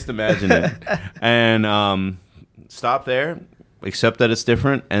 Like, just imagine it, and stop there. Accept that it's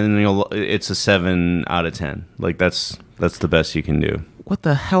different, and it's a 7 out of 10. Like that's the best you can do. What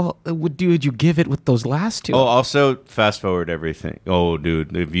the hell would you give it with those last two? Oh, also fast forward everything. Oh,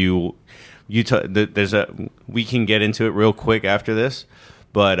 dude, if we can get into it real quick after this,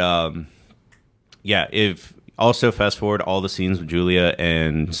 but yeah, if also fast forward all the scenes with Julia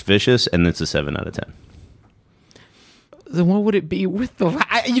and Vicious, and it's a 7 out of 10. Then what would it be with the?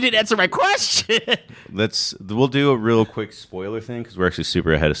 You didn't answer my question. We'll do a real quick spoiler thing because we're actually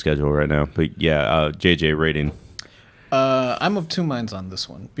super ahead of schedule right now. But yeah, JJ rating. I'm of two minds on this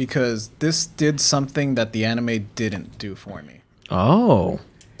one because this did something that the anime didn't do for me. Oh.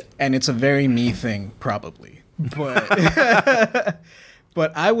 And it's a very me thing, probably. But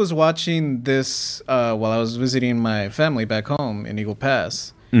but I was watching this while I was visiting my family back home in Eagle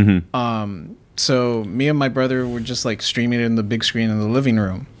Pass. Mm-hmm. So me and my brother were just like streaming it in the big screen in the living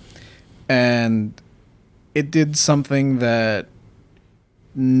room. And it did something that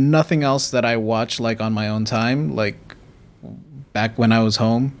nothing else that I watched like on my own time, like back when I was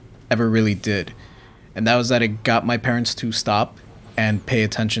home, ever really did. And that was that it got my parents to stop and pay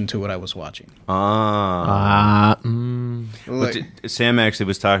attention to what I was watching. Sam actually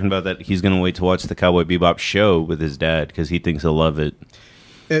was talking about that he's going to wait to watch the Cowboy Bebop show with his dad because he thinks he'll love it.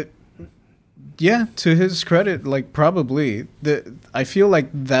 Yeah, to his credit, like probably. I feel like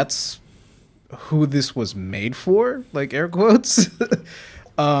that's who this was made for, like air quotes.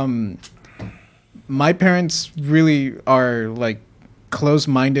 My parents really are like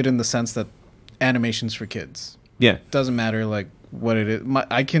closed-minded in the sense that animation's for kids. Yeah. Doesn't matter like what it is.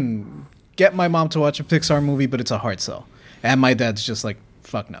 I can get my mom to watch a Pixar movie, but it's a hard sell. And my dad's just like,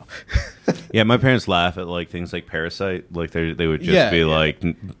 fuck no. Yeah, my parents laugh at like things like Parasite. Like they would just be like,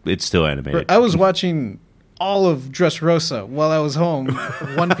 it's still animated. I was watching all of Dressrosa while I was home.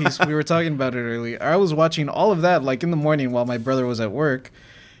 One Piece, we were talking about it earlier. I was watching all of that like in the morning while my brother was at work.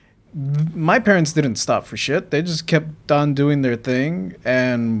 My parents didn't stop for shit. They just kept on doing their thing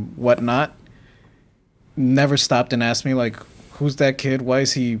and whatnot. Never stopped and asked me like, who's that kid? Why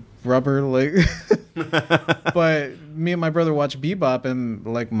is he rubber? Like, but me and my brother watched Bebop, and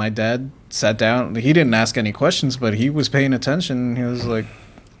like my dad sat down. He didn't ask any questions, but he was paying attention. He was like,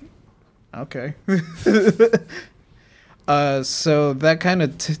 okay. So that kind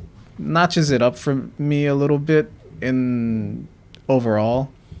of notches it up for me a little bit in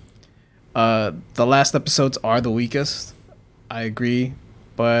overall. The last episodes are the weakest. I agree.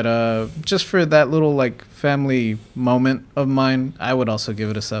 But just for that little like family moment of mine, I would also give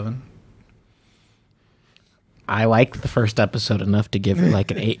it a 7. I liked the first episode enough to give it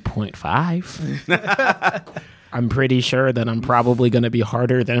like an 8.5. I'm pretty sure that I'm probably going to be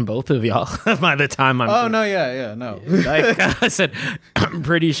harder than both of y'all by the time I'm. Oh no, yeah, no. Like I said, I'm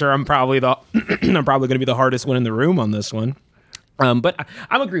pretty sure I'm probably going to be the hardest one in the room on this one. But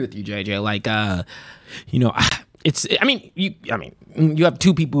I agree with you, JJ. Like, you have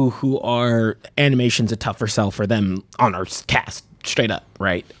two people who are animation's a tougher sell for them on our cast, straight up,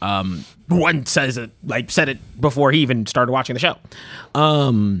 right? One said it before he even started watching the show,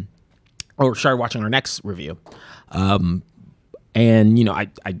 or started watching our next review. I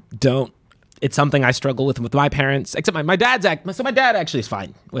don't. It's something I struggle with my parents, except my dad's so my dad actually is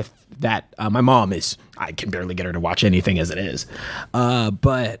fine with that. My mom is. I can barely get her to watch anything as it is.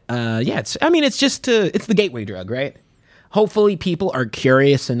 It's the gateway drug, right? Hopefully people are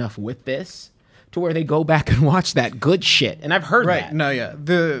curious enough with this to where they go back and watch that good shit. And I've heard that. Right. No, yeah.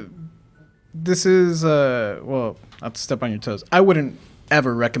 This is not to step on your toes. I wouldn't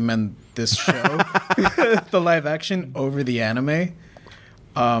ever recommend this show, the live action, over the anime.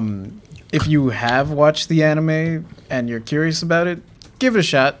 If you have watched the anime and you're curious about it, give it a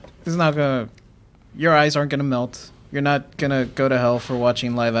shot. Your eyes aren't gonna melt. You're not gonna go to hell for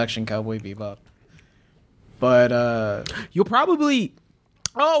watching live action Cowboy Bebop. But you'll probably.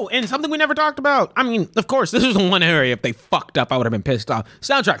 Oh, and something we never talked about. I mean, of course, this is the one area if they fucked up, I would have been pissed off.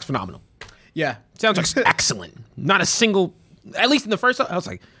 Soundtrack's phenomenal. Yeah, soundtrack's excellent. Not a single. At least in the first, I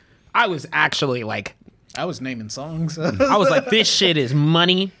was naming songs. I was like, this shit is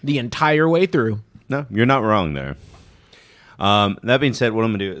money the entire way through. No, you're not wrong there. That being said, what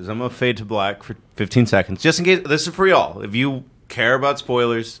I'm going to do is I'm going to fade to black for 15 seconds. Just in case, this is for y'all. If you care about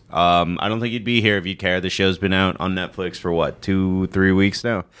spoilers, I don't think you'd be here if you care. The show's been out on Netflix for, 2-3 weeks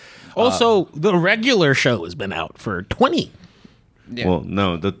now. Also, the regular show has been out for 20. Yeah. Well,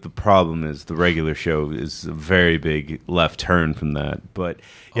 no, the problem is the regular show is a very big left turn from that. But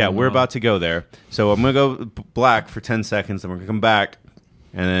yeah, we're about to go there. So I'm going to go black for 10 seconds, then we're going to come back,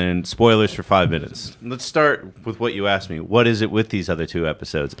 and then spoilers for 5 minutes. Let's start with what you asked me. What is it with these other 2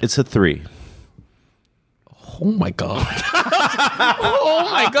 episodes? It's a 3. Oh my god! Oh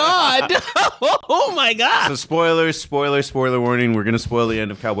my god! Oh my god! So spoiler warning. We're going to spoil the end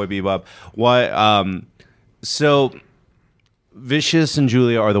of Cowboy Bebop. Why? So Vicious and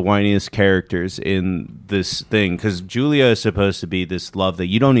Julia are the whiniest characters in this thing because Julia is supposed to be this love that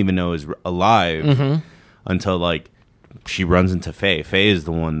you don't even know is alive until like she runs into Faye. Faye is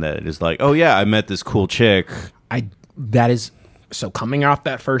the one that is like, oh yeah, I met this cool chick. So coming off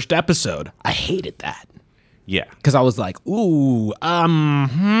that first episode, I hated that. Yeah, because I was like, ooh,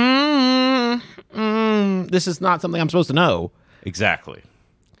 this is not something I'm supposed to know. Exactly.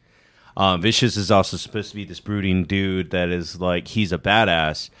 Vicious is also supposed to be this brooding dude that is like, he's a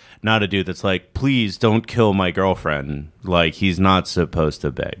badass, not a dude that's like, please don't kill my girlfriend. Like, he's not supposed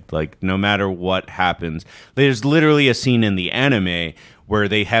to beg. Like, no matter what happens, there's literally a scene in the anime where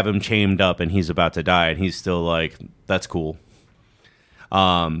they have him chained up and he's about to die and he's still like, that's cool.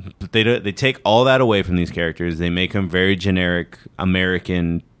 But they take all that away from these characters. They make them very generic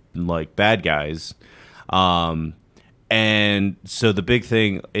American like bad guys. And so the big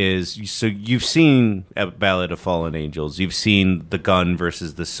thing is, so you've seen Ballad of Fallen Angels. You've seen the gun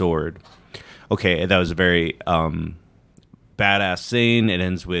versus the sword. Okay, that was a very badass scene. It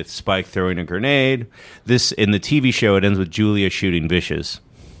ends with Spike throwing a grenade. This in the TV show, it ends with Julia shooting Vicious.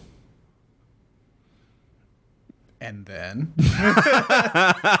 And then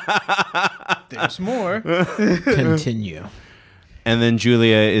there's more. Continue. And then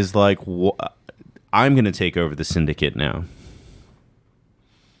Julia is like, I'm going to take over the syndicate now.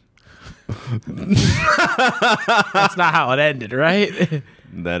 That's not how it ended, right?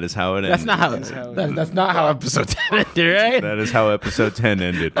 That is how it ended. That's not how. That's not how episode 10 ended, right? That is how episode 10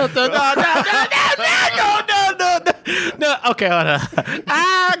 ended. No. Okay, hold on.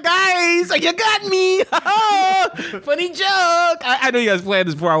 Guys, you got me. Funny joke. I know you guys planned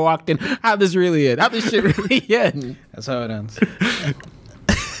this before I walked in. How this really end? How this shit really end? That's how it ends.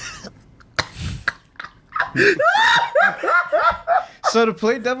 So to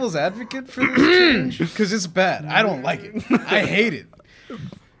play devil's advocate for this change, because it's bad. I don't like it. I hate it.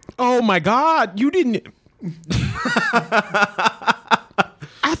 Oh my god, you didn't.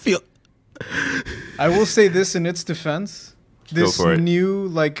 I feel. I will say this in its defense. This Go for it. new,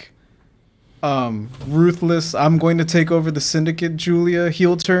 like, ruthless, I'm going to take over the syndicate Julia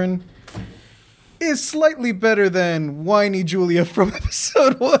heel turn is slightly better than whiny Julia from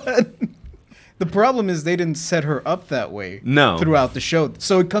episode 1. The problem is they didn't set her up that way throughout the show.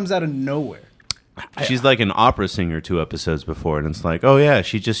 So it comes out of nowhere. She's like an opera singer 2 episodes before, and it's like, oh yeah,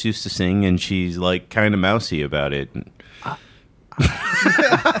 she just used to sing, and she's like kind of mousy about it.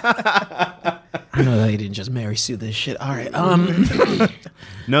 I know they didn't just Mary Sue this shit. All right.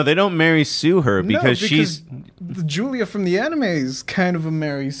 No, they don't Mary Sue her because she's the Julia from the anime is kind of a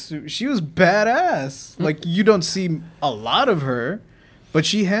Mary Sue. She was badass. Like, you don't see a lot of her, but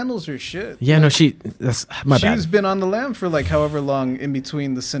she handles her shit. Yeah, no, that's my bad. She's been on the lam for like however long in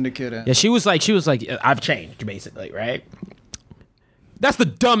between the syndicate and... Yeah, she was like, I've changed, basically, right? That's the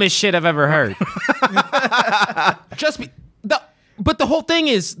dumbest shit I've ever heard. But the whole thing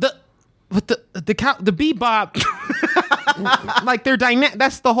is the Bebop, like they're dynamic.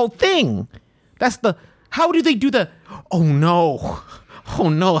 That's the whole thing. How do they do oh no,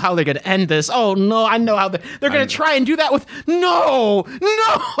 how they're gonna end this? Oh no, I know how they're gonna try and do that with no,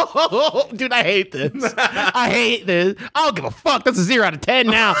 dude, I hate this. I hate this. I don't give a fuck. That's a 0 out of 10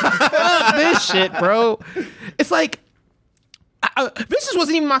 now. Fuck this shit, bro. It's like. Vicious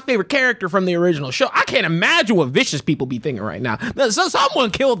wasn't even my favorite character from the original show. I can't imagine what Vicious people be thinking right now. So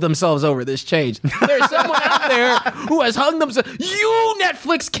someone killed themselves over this change. There's someone out there who has hung themselves. You,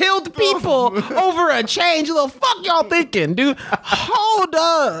 Netflix, killed people over a change. What the fuck y'all thinking, dude? Hold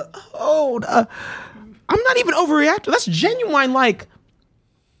up. I'm not even overreacting. That's genuine, like...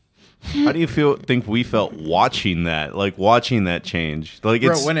 How do you think we felt watching that change? Like,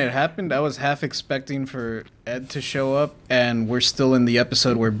 bro, when it happened, I was half expecting for Ed to show up, and we're still in the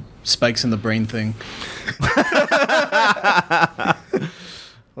episode where Spike's in the brain thing.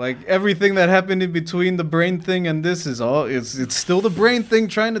 Like, everything that happened in between the brain thing and this is all it's still the brain thing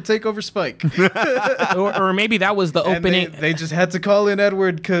trying to take over Spike. or maybe that was the opening. They just had to call in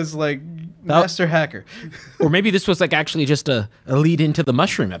Edward because, like, master hacker. Or maybe this was like actually just a lead into the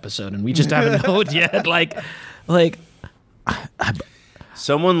mushroom episode, and we just haven't known yet. Like,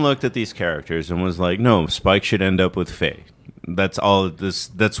 someone looked at these characters and was like, "No, Spike should end up with Faye." That's all.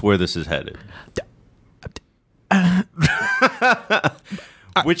 That's where this is headed.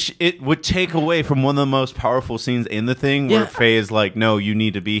 Which it would take away from one of the most powerful scenes in the thing, where Faye is like, "No, you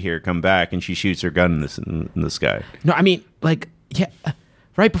need to be here. Come back," and she shoots her gun in the sky. No, I mean, like,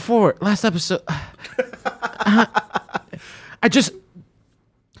 right before last episode, I just.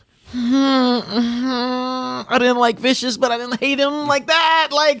 I didn't like Vicious, but I didn't hate him like that.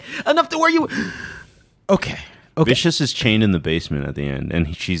 Like, enough to where you. Okay. Vicious is chained in the basement at the end,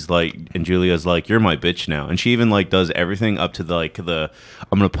 and she's like, and Julia's like, "You're my bitch now," and she even like does everything up to the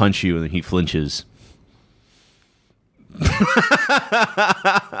 "I'm gonna punch you," and then he flinches.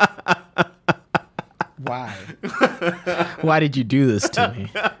 Why? Why did you do this to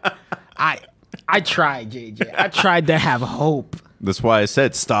me? I tried, JJ. I tried to have hope. That's why I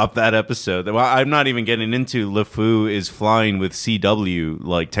said stop that episode. Well, I'm not even getting into LeFou is flying with CW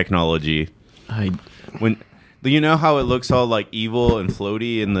like technology. When you know how it looks all like evil and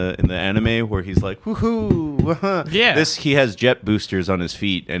floaty in the anime where he's like woohoo, yeah. He has jet boosters on his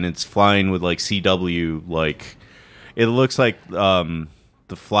feet and it's flying with like CW, like it looks like the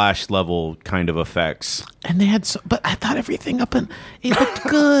Flash level kind of effects. And they had but I thought everything it looked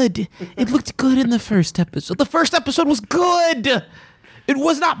good. It looked good in the first episode. The first episode was good. It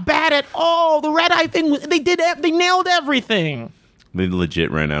was not bad at all. The red eye thing, they nailed everything. They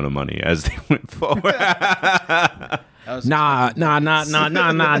legit ran out of money as they went forward. Nah.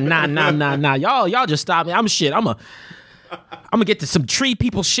 Y'all just stop me. I'm gonna get to some tree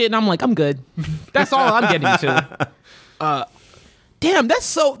people shit, and I'm like, I'm good. That's all I'm getting to. Damn, that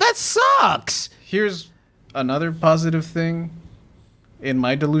sucks. Here's another positive thing in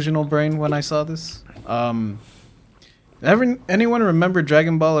my delusional brain when I saw this. Anyone remember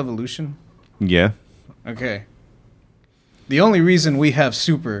Dragon Ball Evolution? Yeah. Okay. The only reason we have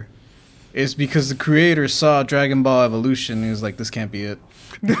Super is because the creator saw Dragon Ball Evolution and he was like, this can't be it.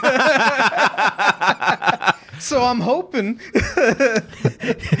 So I'm hoping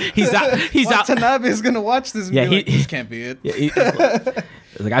he's out. Watanabe is gonna watch this and be like, this can't be it.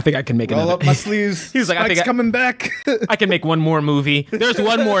 Like, I think I can make Roll another. up my sleeves. He was like, I think coming back. I can make one more movie. There's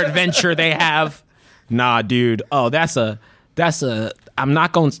one more adventure they have. Nah, dude. Oh, that's a. I'm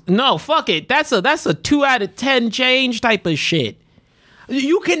not going. No, fuck it. That's a 2 out of 10 change type of shit.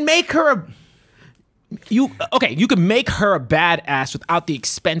 You can make her. You can make her a badass without the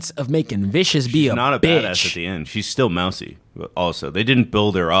expense of making Vicious be a not a bitch. badass at the end. She's still mousy. Also, they didn't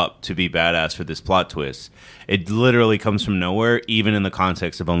build her up to be badass for this plot twist. It literally comes from nowhere, even in the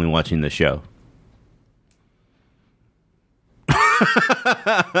context of only watching the show.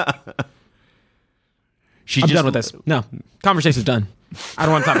 I'm done with this. No, conversation's done. I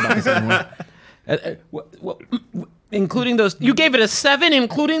don't want to talk about this anymore. Including those, you gave it a 7,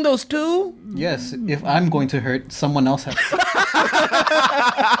 including those 2. Yes, if I'm going to hurt, someone else has.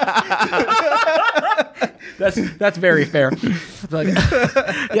 That's very fair. Like,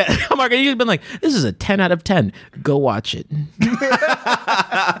 yeah, Mark, you've been like, this is a 10 out of 10. Go watch it.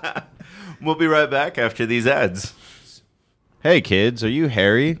 We'll be right back after these ads. Hey kids, are you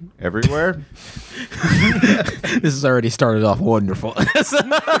hairy everywhere? This has already started off wonderful.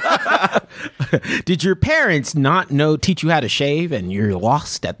 Did your parents not teach you how to shave and you're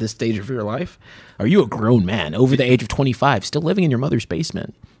lost at this stage of your life? Are you a grown man over the age of 25 still living in your mother's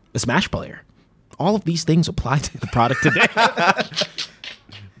basement? A Smash player? All of these things apply to the product today.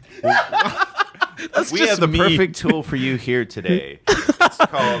 We have the perfect tool for you here today. It's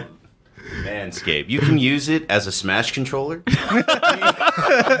called Manscaped. You can use it as a Smash controller.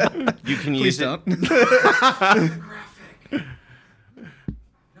 You can use don't. it.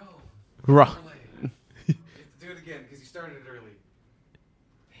 Raw. Do it again because you started it early.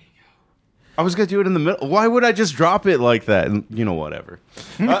 I was gonna do it in the middle. Why would I just drop it like that? And, whatever.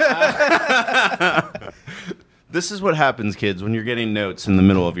 This is what happens, kids, when you're getting notes in the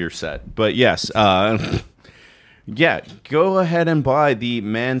middle of your set. But yes, yeah, go ahead and buy the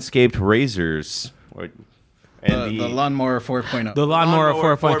Manscaped razors. And the Lawnmower 4.0. The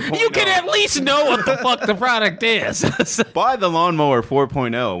Lawnmower 4.0. You can at least know what the fuck the product is. Buy the Lawnmower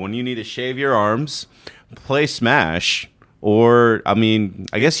 4.0 when you need to shave your arms, play Smash, or, I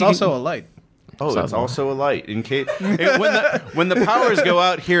guess it's also a light. Oh, it's also a light in case when the powers go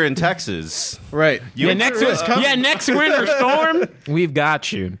out here in Texas. Right. Next winter storm, we've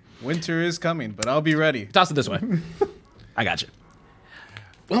got you. Winter is coming, but I'll be ready. Toss it this way. I got you.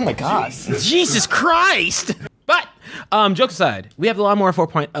 Oh my God. Jesus Christ. But Jokes aside, we have the Lawnmower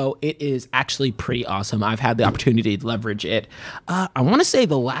 4.0. It is actually pretty awesome. I've had the opportunity to leverage it. I want to say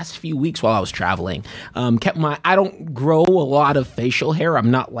the last few weeks while I was traveling, I don't grow a lot of facial hair.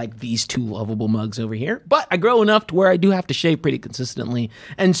 I'm not like these two lovable mugs over here, but I grow enough to where I do have to shave pretty consistently.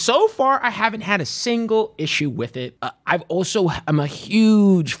 And so far, I haven't had a single issue with it. I'm a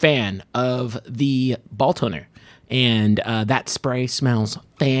huge fan of the ball toner. And that spray smells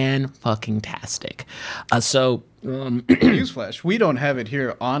fan-fucking-tastic. Newsflash, we don't have it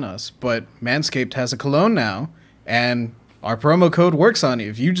here on us, but Manscaped has a cologne now, and our promo code works on it.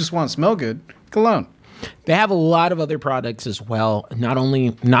 If you just want to smell good, cologne. They have a lot of other products as well, not only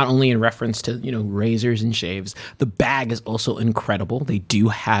in reference to, razors and shaves. The bag is also incredible. They do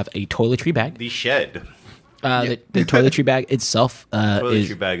have a toiletry bag. The Shed. The toiletry bag itself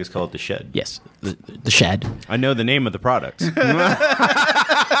Toiletry bag is called the Shed. Yes, the Shed. I know the name of the products. You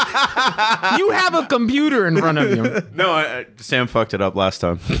have a computer in front of you. No, Sam fucked it up last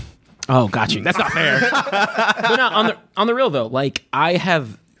time. Oh, got you. That's not fair. But no, on the real though, like I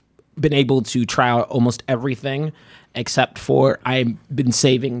have been able to try out almost everything except for I've been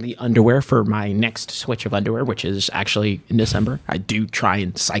saving the underwear for my next switch of underwear, which is actually in December. I do try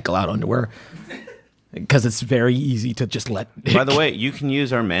and cycle out underwear. Because it's very easy to just let... By the way, you can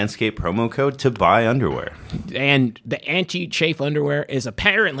use our Manscaped promo code to buy underwear. And the anti-chafe underwear is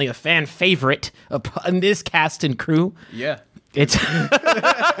apparently a fan favorite in this cast and crew. Yeah. It's...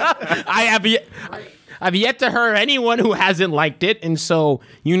 I've yet to hear anyone who hasn't liked it, and so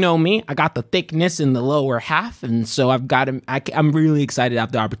you know me, I got the thickness in the lower half, and so I'm really excited to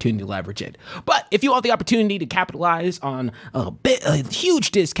have the opportunity to leverage it. But if you want the opportunity to capitalize on a huge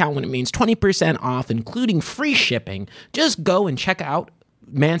discount when it means 20% off, including free shipping, just go and check out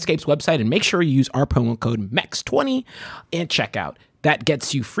Manscaped's website and make sure you use our promo code MEX20 and checkout. That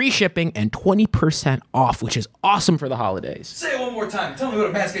gets you free shipping and 20% off, which is awesome for the holidays. Say it one more time. Tell me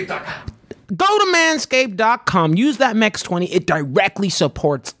what manscaped.com. Go to manscaped.com, use that MEX20. It directly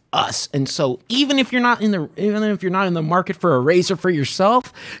supports us. And so even if you're not in the market for a razor for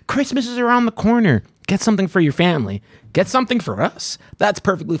yourself, Christmas is around the corner. Get something for your family. Get something for us. That's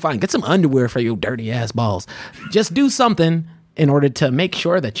perfectly fine. Get some underwear for your dirty ass balls. Just do something in order to make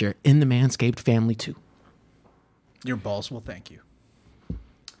sure that you're in the Manscaped family too. Your balls will thank you.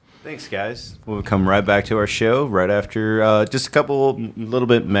 Thanks, guys. We'll come right back to our show right after just a little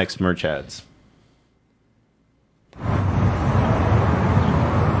bit Mex merch ads.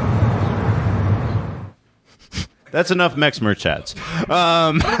 That's enough Mex merch ads.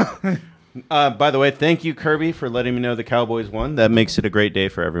 By the way, thank you, Kirby, for letting me know the Cowboys won. That makes it a great day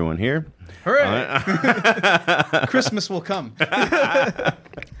for everyone here. Hooray! Christmas will come.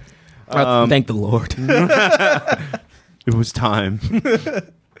 Thank the Lord. It was time.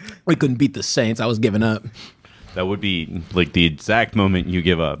 We couldn't beat the Saints. I was giving up. That would be like the exact moment you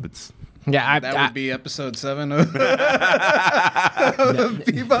give up. It's that would be episode 7 of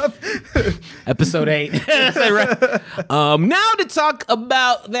BEBOP. Episode 8. Now to talk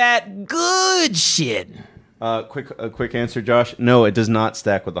about that good shit. Quick answer, Josh. No, it does not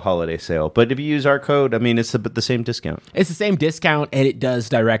stack with the holiday sale. But if you use our code, I mean, it's the same discount. It's the same discount, and it does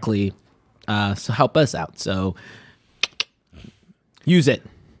directly help us out. So use it.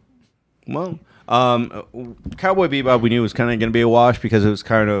 Well, Cowboy Bebop we knew was kind of going to be a wash because it was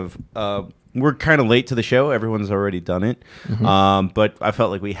kind of we're kind of late to the show. Everyone's already done it, but I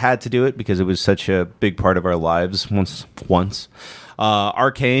felt like we had to do it because it was such a big part of our lives once.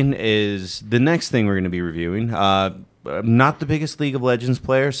 Arcane is the next thing we're going to be reviewing. I'm not the biggest League of Legends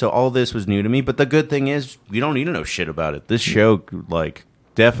player, so all this was new to me. But the good thing is you don't need to know shit about it. This show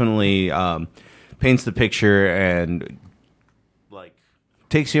definitely paints the picture and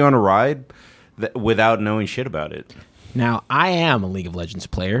takes you on a ride without knowing shit about it. Now, I am a League of Legends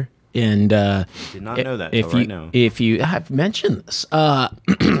player, and did not know that until right now. If you have mentioned this,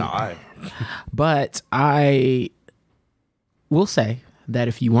 but I will say that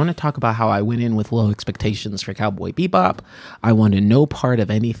if you want to talk about how I went in with low expectations for Cowboy Bebop, I wanted no part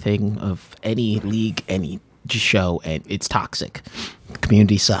of anything of any league, any show, and it's toxic. The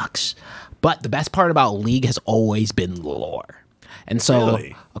community sucks. But the best part about League has always been lore. And so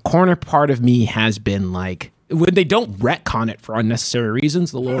a corner part of me has been like, when they don't retcon it for unnecessary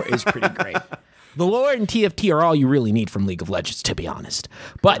reasons, the lore is pretty great. The lore and TFT are all you really need from League of Legends, to be honest.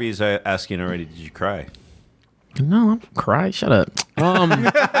 But Kirby's asking already, did you cry? No, I'm cry. Shut up.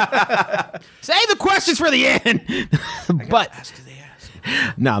 Save the questions for the end. But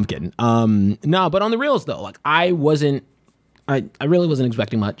no, I'm kidding. No, but on the reals though, like I wasn't I really wasn't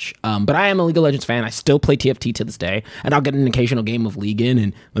expecting much. But I am a League of Legends fan. I still play TFT to this day, and I'll get an occasional game of League in.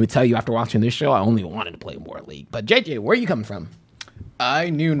 And let me tell you, after watching this show, I only wanted to play more League. But JJ, where are you coming from? I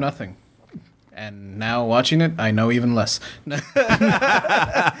knew nothing. And now watching it, I know even less. No,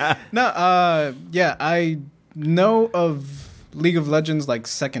 I know of League of Legends like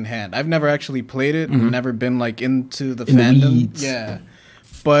secondhand. I've never actually played it, never been like into the fandom. weeds. Yeah.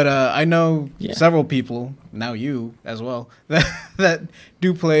 But I know several people, now you as well, that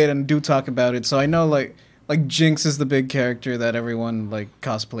do play it and do talk about it. So I know like Jinx is the big character that everyone like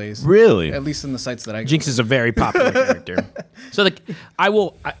cosplays. Really? At least in the sites that I Jinx is a very popular character. So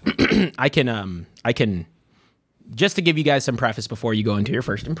I can just to give you guys some preface before you go into your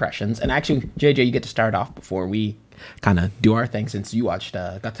first impressions. And actually, JJ, you get to start off before we kind of do our thing since you watched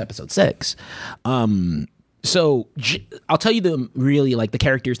Guts episode 6. So I'll tell you the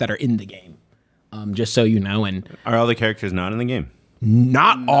characters that are in the game, just so you know. And Are all the characters not in the game?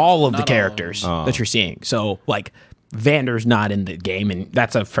 not all of the not characters all. that you're seeing. So like Vander's not in the game, and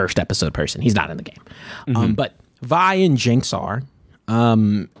that's a first episode person. He's not in the game. But Vi and Jinx are.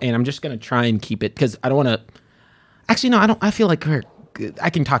 And I'm just gonna try and keep it because I don't want to. Actually, no, I don't. I feel like I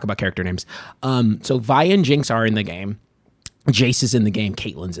can talk about character names. So Vi and Jinx are in the game. Jace is in the game.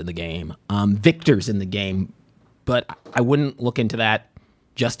 Caitlyn's in the game. Victor's in the game, but I wouldn't look into that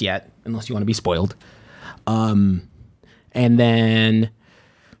just yet unless you want to be spoiled. And then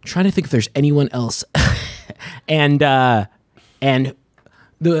I'm trying to think if there's anyone else. and the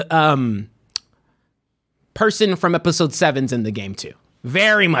person from episode 7's in the game too.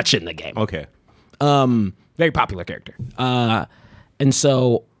 Very much in the game. Okay. Very popular character. And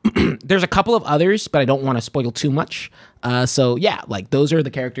so there's a couple of others, but I don't want to spoil too much. So yeah, like those are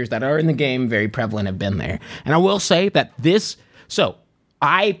the characters that are in the game, very prevalent, have been there. And I will say that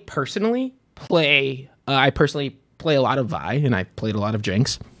I personally play a lot of Vi, and I've played a lot of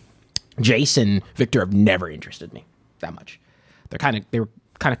Jinx. Jace and Victor have never interested me that much. They were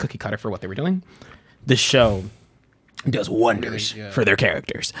kind of cookie cutter for what they were doing. This show does wonders for their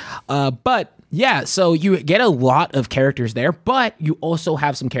characters. But yeah, so you get a lot of characters there, but you also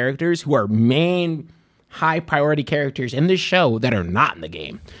have some characters who are main high priority characters in this show that are not in the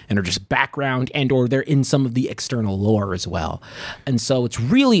game and are just background and or they're in some of the external lore as well. And so it's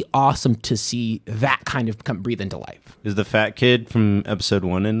really awesome to see that kind of breathe into life. Is the fat kid from episode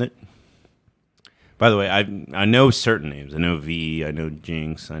 1 in it? By the way, I know certain names. I know V. I know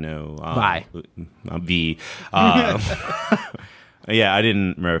Jinx. I know Vi. V. Yeah, I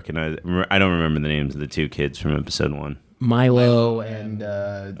didn't recognize. I don't remember the names of the two kids from episode 1. Milo and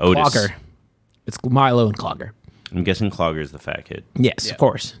Otis. Clogger. It's Milo and Clogger. I'm guessing Clogger's the fat kid. Yes, of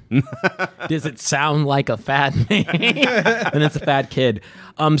course. Does it sound like a fat name? Then it's a fat kid.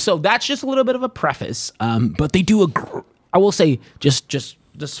 So that's just a little bit of a preface. But they do I will say,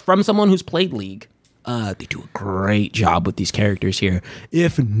 just from someone who's played League, they do a great job with these characters here.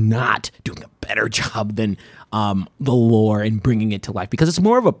 If not doing a better job than the lore and bringing it to life, because it's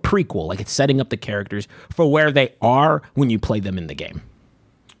more of a prequel. Like it's setting up the characters for where they are when you play them in the game.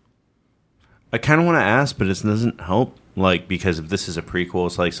 I kind of want to ask, but it doesn't help. Like, because if this is a prequel,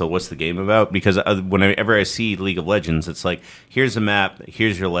 it's like, so what's the game about? Because whenever I see League of Legends, it's like, here's a map,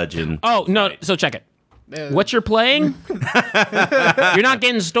 here's your legend. Oh, no, so check it. What you're playing, you're not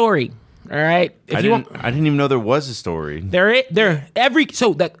getting story. All right? I didn't even know there was a story.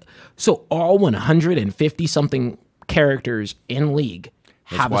 So all 150 something characters in League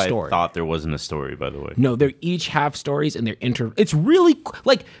That's have why a story. I thought there wasn't a story, by the way. No, they each have stories and it's really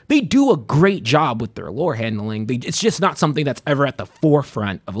like they do a great job with their lore handling. It's just not something that's ever at the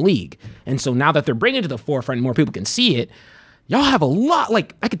forefront of League. And so now that they're bringing it to the forefront and more people can see it, y'all have a lot.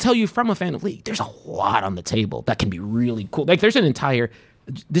 Like I could tell you from a fan of League, there's a lot on the table that can be really cool. Like there's an entire,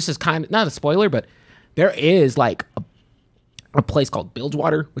 this is kind of not a spoiler, but there is like a place called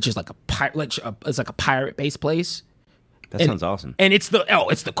Bilgewater, which is like it's like a pirate-based place. That sounds awesome. And it's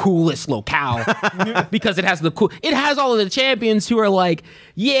the coolest locale because it has all of the champions who are like,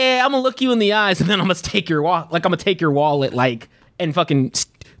 yeah, I'm gonna look you in the eyes and then I'm gonna take your wallet like and fucking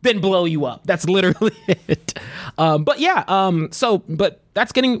then blow you up. That's literally it. But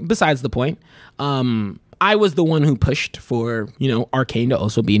that's getting besides the point. I was the one who pushed for, Arcane to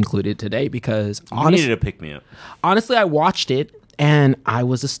also be included today because you needed to pick me up. Honestly, I watched it and I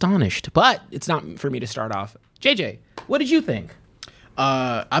was astonished. But it's not for me to start off. JJ, what did you think?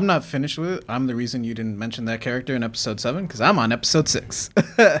 I'm not finished with it. I'm the reason you didn't mention that character in episode 7 because I'm on episode 6.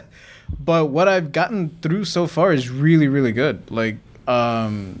 But what I've gotten through so far is really, really good. Like,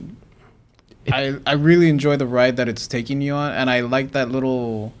 I really enjoy the ride that it's taking you on, and I like that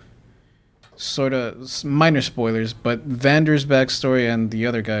little sort of minor spoilers, but Vander's backstory and the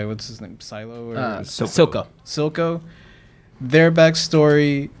other guy, what's his name, Silo or Silco, their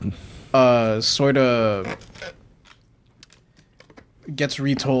backstory sort of gets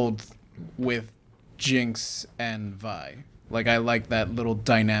retold with Jinx and Vi. Like, I like that little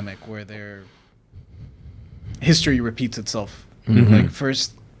dynamic where their history repeats itself. Like,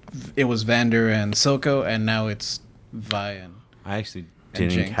 first it was Vander and Silco, and now it's Vi and I actually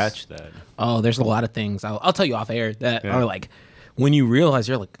didn't catch that. Oh, there's a lot of things. I'll tell you off air that are like, when you realize,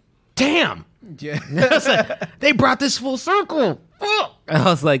 you're like, damn. Yeah. Like, they brought this full circle. Oh. I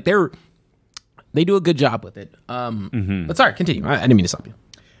was like, they do a good job with it. But sorry, continue. I didn't mean to stop you.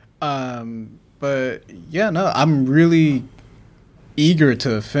 But yeah, no, I'm really eager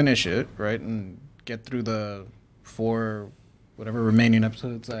to finish it, right, and get through the 4 whatever remaining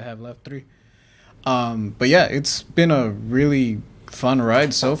episodes I have left, 3. But yeah, it's been a really fun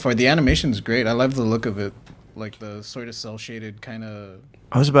ride so far. The animation's great. I love the look of it, like the sort of cel shaded kind of.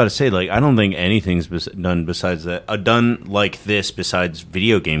 I was about to say, like, I don't think anything's done besides that. Done like this besides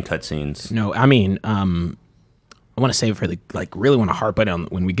video game cutscenes. No, I mean, I want to save it for the, like, really want to harp it on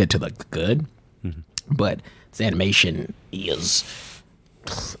when we get to, like, the good. But this animation is,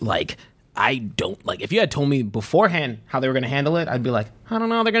 like, I don't, like, if you had told me beforehand how they were going to handle it, I'd be like, I don't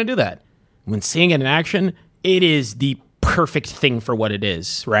know how they're going to do that. When seeing it in action, it is the perfect thing for what it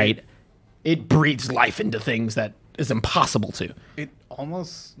is, right? It breathes life into things that is impossible to. It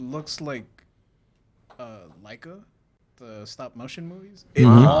almost looks like Laika, the stop motion movies.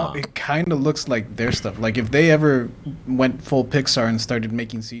 It kind of looks like their stuff. Like, if they ever went full Pixar and started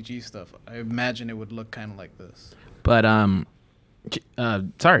making CG stuff, I imagine it would look kind of like this. But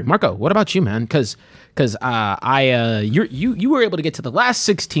sorry, Marco, what about you, man? Because you were able to get to the last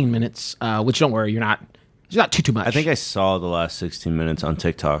 16 minutes, which, don't worry, it's not too much. I think I saw the last 16 minutes on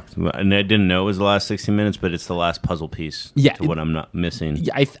TikTok, and I didn't know it was the last 16 minutes, but it's the last puzzle piece. Yeah, to what I'm not missing.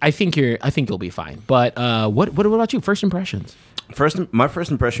 Yeah, I think you'll be fine. But what about you? First impressions. My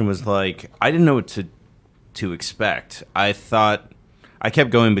first impression was like, I didn't know what to expect. I thought, I kept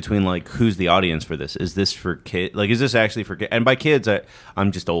going between, like, who's the audience for this? Is this for kids? Like, is this actually for kids? And by kids,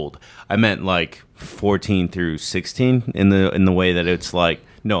 I'm just old. I meant like 14 through 16 in the way that it's like,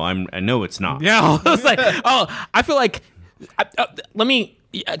 no, I know it's not. Yeah, I was like, I feel like.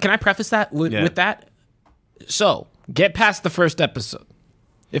 Can I preface that with that? So, get past the first episode.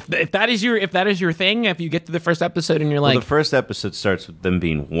 If that is your thing, if you get to the first episode and you're like, the first episode starts with them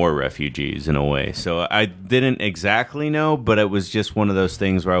being war refugees in a way. So I didn't exactly know, but it was just one of those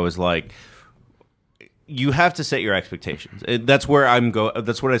things where I was like, you have to set your expectations. That's where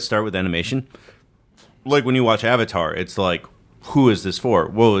that's where I start with animation. Like when you watch Avatar, it's like, who is this for?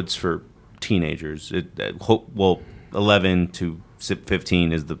 Well, it's for teenagers. 11 to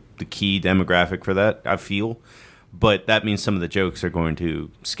 15 is the key demographic for that, I feel. But that means some of the jokes are going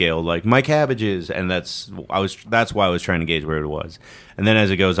to scale, like my cabbages, and that's why I was trying to gauge where it was. And then as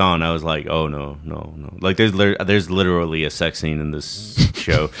it goes on, I was like, oh no. Like there's literally a sex scene in this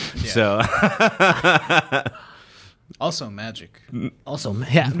show. So also magic.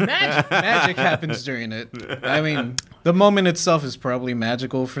 Magic happens during it. I mean, the moment itself is probably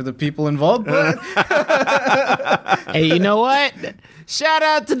magical for the people involved, but hey, you know what? Shout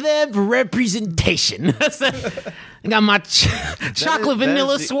out to them for representation. I got my chocolate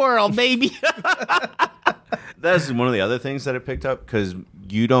vanilla swirl, baby. That's one of the other things that I picked up, because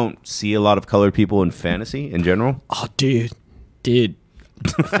you don't see a lot of colored people in fantasy in general. Oh, dude.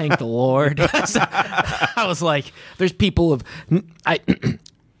 Thank the Lord. I was like, there's people of I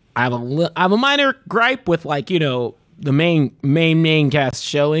have a minor gripe with, like, you know, the main cast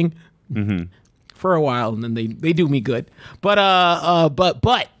showing for a while, and then they do me good. But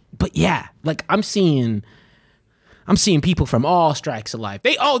yeah, like I'm seeing people from all strikes of life.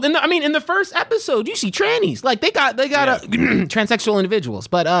 In the first episode, you see trannies. Like they got transsexual individuals,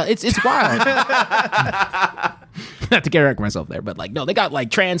 but it's wild. Not to correct myself there, but like, no, they got like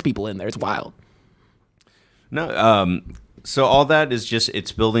trans people in there. It's wild. No, so all that is just,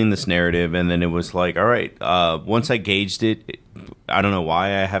 it's building this narrative, and then it was like, all right, once I gauged it, I don't know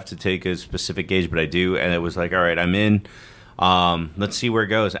why I have to take a specific gauge, but I do, and it was like, all right, I'm in. Let's see where it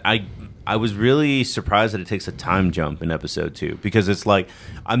goes. I was really surprised that it takes a time jump in episode 2, because it's like,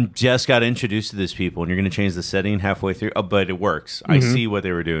 I'm just got introduced to these people and you're going to change the setting halfway through. Oh, but it works. I see what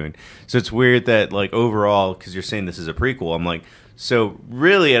they were doing. So it's weird that, like, overall, because you're saying this is a prequel, I'm like, so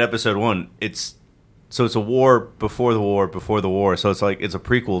really at episode 1, it's a war before the war before the war. So it's like, it's a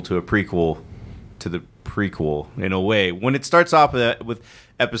prequel to the prequel in a way. When it starts off with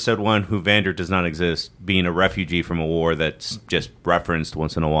episode 1, who Vander does not exist, being a refugee from a war that's just referenced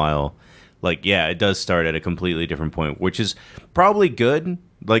once in a while. like, yeah, it does start at a completely different point, which is probably good.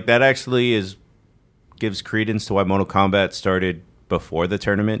 Like, that actually gives credence to why Mortal Kombat started before the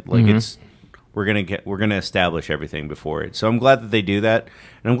tournament. Like, we're gonna establish everything before it. So I'm glad that they do that,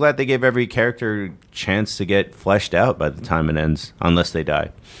 and I'm glad they gave every character a chance to get fleshed out by the time it ends, unless they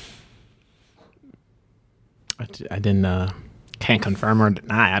die. I didn't can't confirm or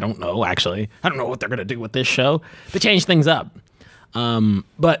deny. I don't know. Actually, I don't know what they're gonna do with this show to change things up.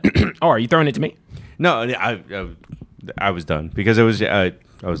 But are you throwing it to me? No, I was done because it was. I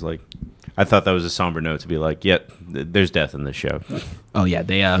was like, I thought that was a somber note to be like, yep, there's death in this show. Oh yeah,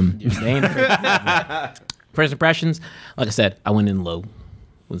 they ain't first impressions. Like I said, I went in low.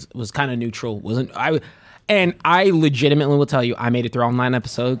 Was kind of neutral. And I legitimately will tell you, I made it through all 9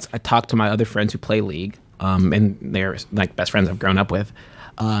 episodes. I talked to my other friends who play League, and they're like best friends I've grown up with,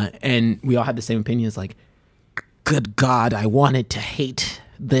 and we all had the same opinions. Like, good God, I wanted to hate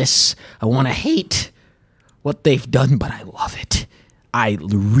this. I want to hate what they've done, but I love it. I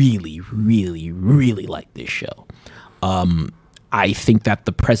really, really, really like this show. I think that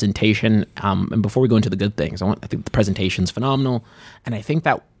the presentation, and before we go into the good things, I think the presentation's phenomenal, and I think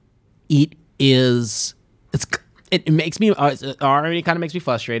that it makes me, it already kind of makes me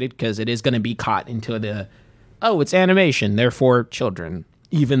frustrated because it is going to be caught into the, it's animation, therefore children,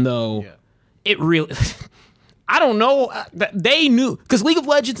 even though it really, I don't know, they knew, because League of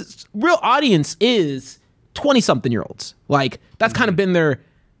Legends' real audience is 20-something-year-olds. Like, that's kind of been their,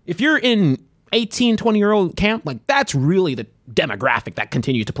 if you're in 18, 20-year-old camp, like, that's really the demographic that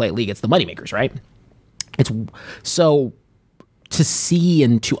continues to play League. It's the moneymakers, right? It's so to see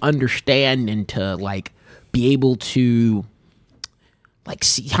and to understand and to, like, be able to, like,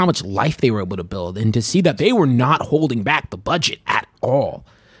 see how much life they were able to build and to see that they were not holding back the budget at all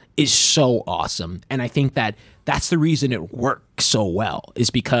is so awesome. And I think that that's the reason it worked so well, is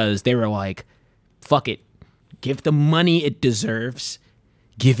because they were like, fuck it, give the money it deserves,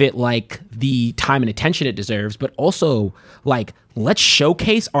 give it like the time and attention it deserves, but also like, let's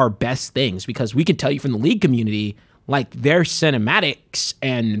showcase our best things, because we can tell you from the League community, like, their cinematics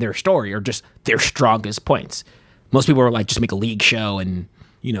and their story are just their strongest points. Most people are like, just make a League show and,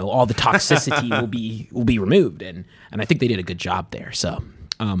 you know, all the toxicity will be removed. And I think they did a good job there. So,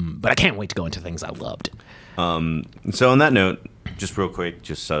 but I can't wait to go into things I loved. So on that note, just real quick,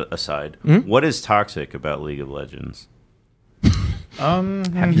 just aside, what is toxic about League of Legends?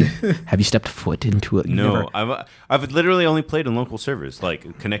 Have you stepped foot into it? No, I've literally only played in local servers,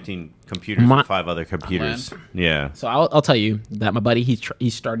 like connecting computers with 5 other computers. Yeah. So I'll tell you that my buddy, he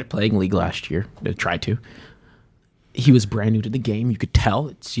started playing League last year. Tried to. He was brand new to the game. You could tell.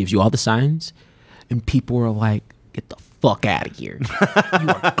 It gives you all the signs, and people were like, "Get the fuck out of here! You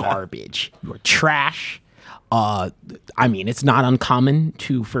are garbage. You are trash." I mean, it's not uncommon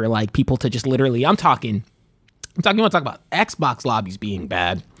for like people to just literally. I'm talking. You want to talk about Xbox lobbies being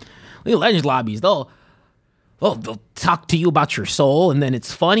bad. League of Legends lobbies, they'll talk to you about your soul, and then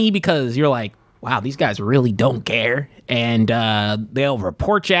it's funny because you're like, wow, these guys really don't care, and they'll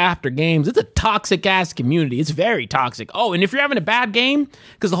report you after games. It's a toxic ass community. It's very toxic. Oh, and if you're having a bad game,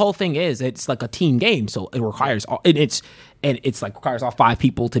 because the whole thing is it's like a team game, so it requires requires all 5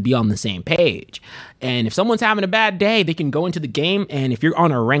 people to be on the same page. And if someone's having a bad day, they can go into the game, and if you're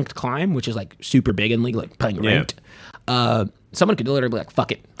on a ranked climb, which is like super big in League, like playing ranked, someone could literally be like,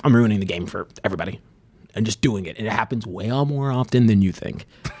 fuck it, I'm ruining the game for everybody, and just doing it. And it happens way more often than you think.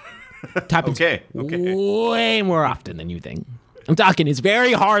 It happens way more often than you think. I'm talking, it's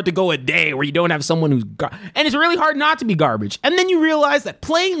very hard to go a day where you don't have someone who's and it's really hard not to be garbage. And then you realize that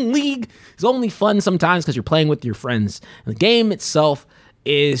playing League is only fun sometimes because you're playing with your friends. And the game itself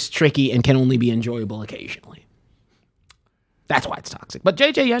is tricky and can only be enjoyable occasionally. That's why it's toxic. But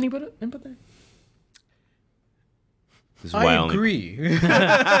JJ, you input there? I agree.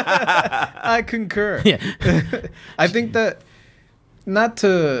 I concur. Yeah. I think that, not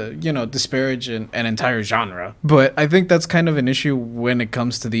to, disparage an entire genre, but I think that's kind of an issue when it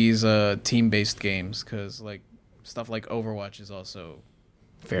comes to these team-based games, because like stuff like Overwatch is also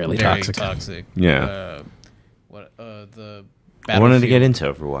very toxic. Yeah. The I wanted to get into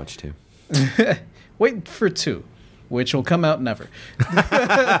Overwatch too. Wait for 2, which will come out never.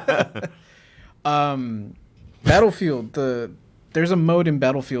 Battlefield, there's a mode in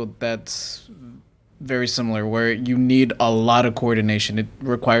Battlefield that's very similar, where you need a lot of coordination. It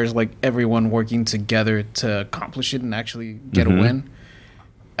requires like everyone working together to accomplish it and actually get a win.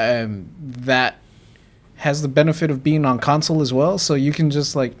 That has the benefit of being on console as well, so you can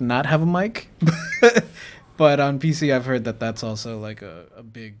just like not have a mic. But on PC, I've heard that that's also like a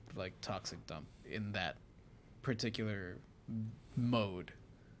big like toxic dump in that particular mode.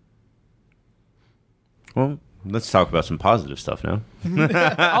 Well, let's talk about some positive stuff now.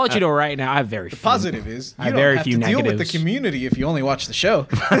 I'll let you know right now. I have very few. Positive is I you have don't very have few to deal with the negatives. community if you only watch the show.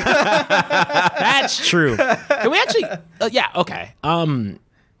 That's true. Can we actually? Yeah. Okay.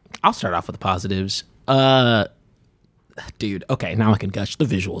 I'll start off with the positives. Dude. Okay. Now I can gush. The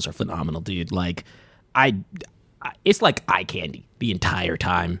visuals are phenomenal, dude. Like, it's like eye candy the entire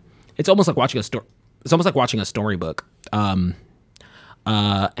time. It's almost like watching a story. It's almost like watching a storybook. And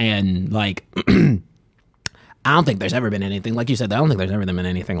like, I don't think there's ever been anything like you said. I don't think there's ever been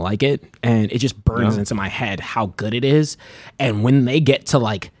anything like it, and it just burns into my head how good it is. And when they get to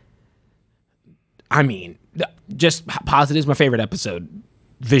like, I mean, just positives. My favorite episode,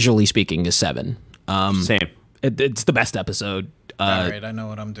 visually speaking, is 7. Same. It's the best episode. All right, I know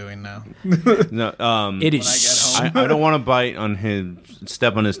what I'm doing now. No, It is. When I get home. I don't want to bite on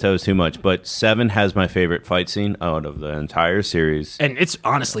step on his toes too much, but 7 has my favorite fight scene out of the entire series. And it's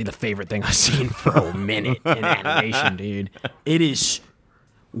honestly the favorite thing I've seen for a minute in animation, dude. It is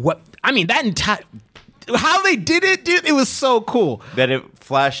that entire how they did it, dude. It was so cool. That it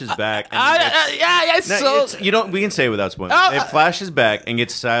flashes back. And It's so. we can say it without spoiling. It flashes back and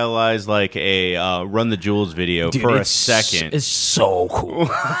gets stylized like a Run the Jewels video Dude, for a second. It's so cool.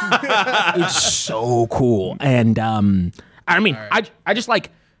 It's so cool. And I mean, right. I just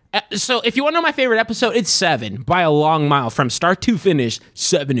like. So if you want to know my favorite episode, it's 7 by a long mile. From start to finish,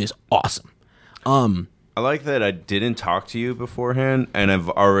 7 is awesome. I like that I didn't talk to you beforehand, and I've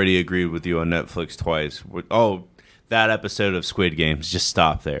already agreed with you on Netflix twice. That episode of Squid Games, just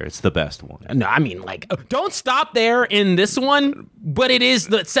stop there. It's the best one. No, I mean, like, don't stop there in this one, but 7 is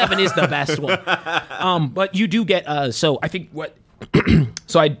the best one. But you do get so I think what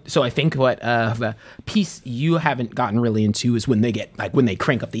I think what the piece you haven't gotten really into is when they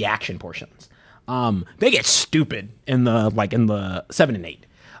crank up the action portions. They get stupid in the 7 and 8.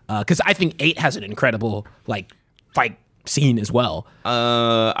 Because I think 8 has an incredible fight scene as well.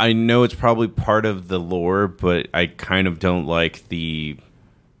 I know it's probably part of the lore, but I kind of don't like the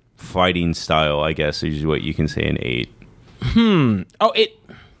fighting style, I guess is what you can say in 8. Oh, it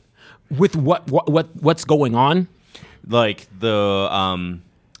with what's going on? Like the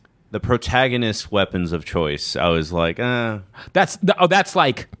protagonist's weapons of choice. I was like, That's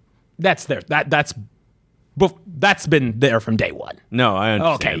been there from day one. No, I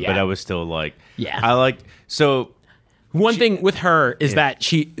understand, Okay, yeah. but I was still like, Yeah. I like so. One thing with her is that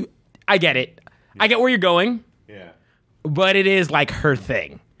I get it. I get where you're going, Yeah. but it is like her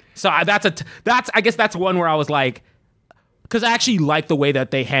thing. So I guess that's one where I was like, because I actually like the way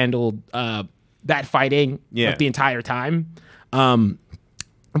that they handled that fighting the entire time.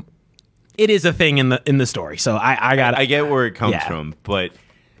 It is a thing in the story, so I get where it comes Yeah. from, but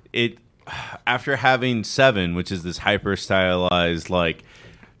it after having 7, which is this hyper stylized, like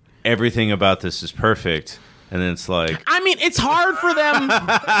everything about this is perfect, and then it's like, I mean, it's hard for them.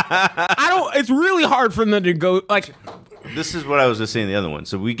 It's really hard for them to go like. this is what I was just saying the other one.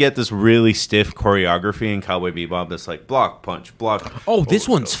 So we get this really stiff choreography in Cowboy Bebop that's like block, punch, block. Oh, this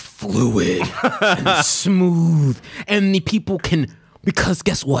one's fluid and smooth, and the people can. Because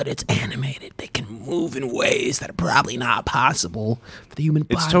guess what? It's animated. They can move in ways that are probably not possible for the human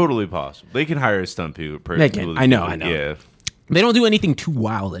body. It's totally possible. They can hire a stunt person. They can. I know. Yeah. They don't do anything too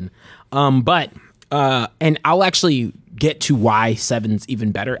wild, and I'll actually get to why 7's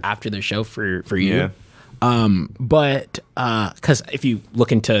even better after the show for you. Yeah. Because if you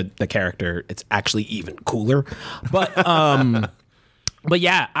look into the character, it's actually even cooler. But but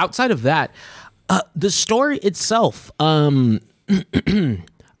yeah, outside of that, the story itself.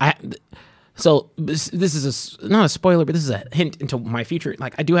 So this is not a spoiler, but this is a hint into my future.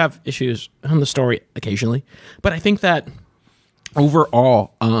 Like, I do have issues on the story occasionally, but I think that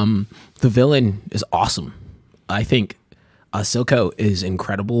overall, the villain is awesome. I think Silco is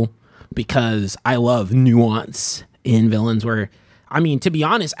incredible because I love nuance in villains where, I mean, to be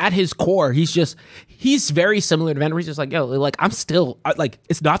honest, at his core, he's very similar to Venom. He's just like, yo, like, I'm still, like,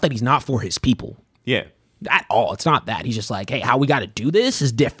 it's not that he's not for his people. Yeah. At all. It's not that. He's just like, hey, how we got to do this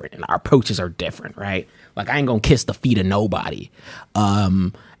is different, and our approaches are different, right? Like, I ain't gonna kiss the feet of nobody.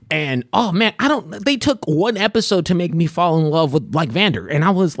 And oh man, they took one episode to make me fall in love with like Vander, and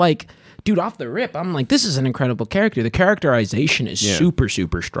I was like, dude, off the rip, I'm like, this is an incredible character. The characterization is super,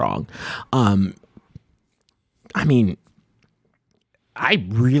 super strong. I mean, I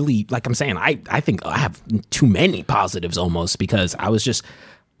really, like I'm saying, I think I have too many positives almost, because I was just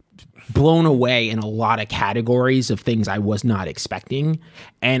blown away in a lot of categories of things I was not expecting.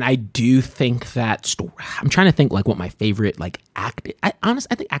 And I do think that I'm trying to think like what my favorite like act. I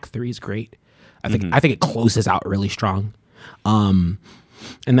think Act 3 is great. I think it closes out really strong.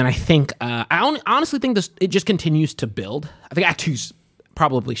 And then I think honestly think it just continues to build. I think Act 2's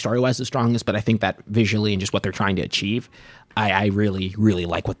probably story-wise the strongest, but I think that visually and just what they're trying to achieve, I really, really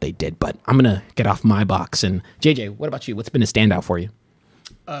like what they did. But I'm going to get off my box. And JJ, what about you? What's been a standout for you?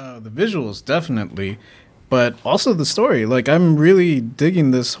 The visuals, definitely. But also the story. Like, I'm really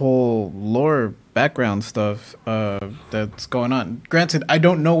digging this whole lore background stuff that's going on. Granted, I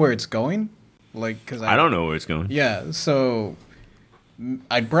don't know where it's going. Like, cause I don't know where it's going. Yeah, so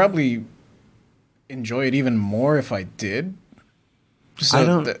I'd probably enjoy it even more if I did. So I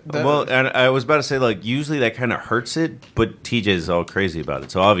don't. Well, and I was about to say, like, usually that kind of hurts it, but TJ is all crazy about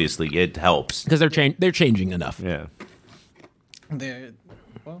it, so obviously it helps because they're changing enough. Yeah.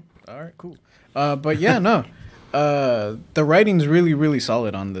 Well, all right, cool. But yeah, no, the writing's really, really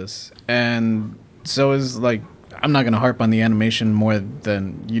solid on this, and so is like. I'm not gonna harp on the animation more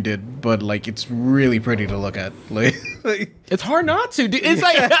than you did, but like it's really pretty to look at. Like it's hard not to, dude. It's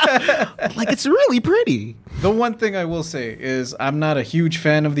like it's really pretty. The one thing I will say is I'm not a huge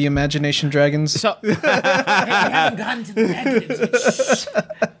fan of the Imagination Dragons. So We haven't gotten to the negatives.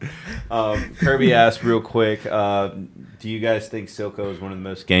 Kirby asked real quick, do you guys think Silco is one of the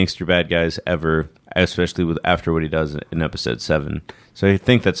most gangster bad guys ever, especially after what he does in episode 7? So I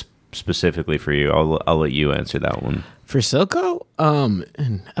think that's specifically for you. I'll let you answer that one. For Silco,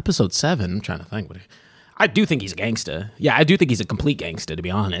 in episode 7, I'm trying to think. I do think he's a gangster. Yeah, I do think he's a complete gangster, to be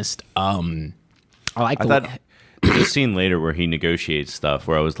honest. I thought the scene later where he negotiates stuff,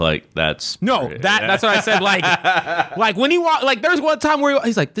 where I was like, "That's that's what I said." Like when he walked, like there's one time where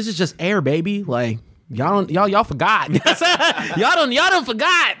he's like, "This is just air, baby." Like y'all forgot. y'all don't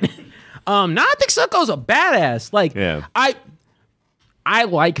forgot. Now I think Silco's a badass. Like, yeah. I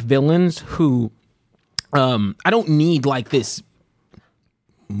like villains who, I don't need like this,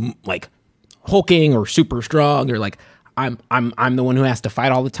 like hulking or super strong or like I'm the one who has to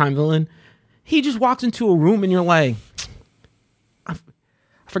fight all the time villain. He just walks into a room and you're like, I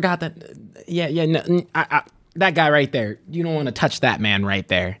forgot that. Yeah, no, that guy right there. You don't want to touch that man right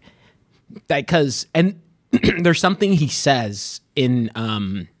there. And there's something he says in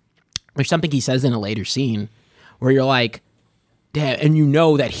a later scene where you're like, damn, and you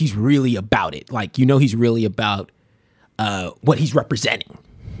know that he's really about it. Like, you know he's really about what he's representing.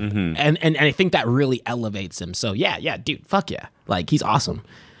 Mm-hmm. And I think that really elevates him. So, yeah, dude, fuck yeah. Like, he's awesome.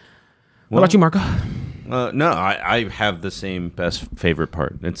 What about you, Marco? No, I have the same best favorite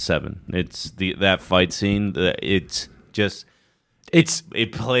part. It's 7. It's that fight scene. It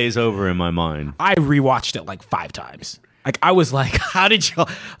plays over in my mind. I rewatched it like 5 times. Like, I was like, how did you...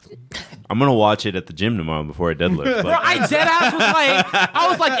 I'm going to watch it at the gym tomorrow before I deadlift. Bro, I deadass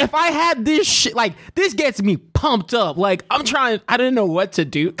was like, if I had this shit, like, this gets me pumped up. Like, I didn't know what to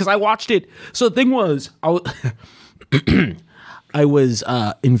do because I watched it. So the thing was, I was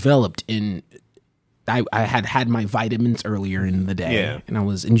enveloped in, I had my vitamins earlier in the day. Yeah. And I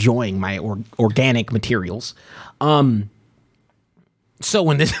was enjoying my organic materials. So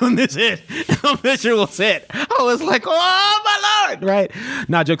when this hit, the visuals hit, I was like, oh my Lord, right?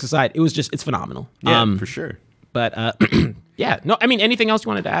 Nah, jokes aside, it's phenomenal. Yeah, for sure. But yeah, no, I mean, anything else you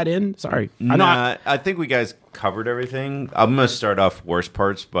wanted to add in? Sorry. I think we guys covered everything. I'm going to start off worst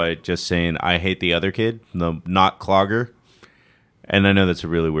parts by just saying I hate the other kid, the not Clogger. And I know that's a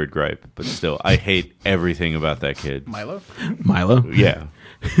really weird gripe, but still, I hate everything about that kid. Milo? Yeah.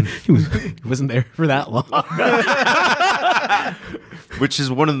 he wasn't there for that long. Which is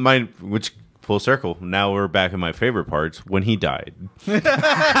which full circle. Now we're back in my favorite parts when he died. But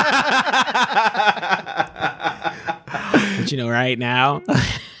you know, right now,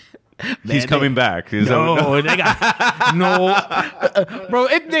 he's coming back. They got no, bro.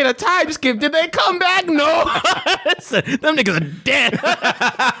 It did a time skip. Did they come back? No, them niggas are dead.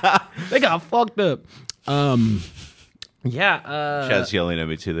 They got fucked up. Yeah. Chad's yelling at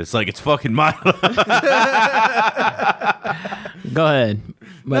me too. It's like it's fucking Milo. Go ahead.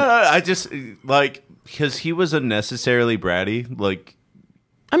 But, no, I just like because he was unnecessarily bratty. Like,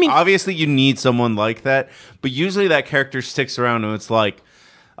 I mean, obviously you need someone like that, but usually that character sticks around and it's like,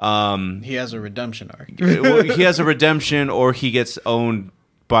 he has a redemption arc. He has a redemption, or he gets owned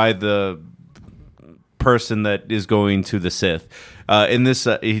by the person that is going to the Sith. In this,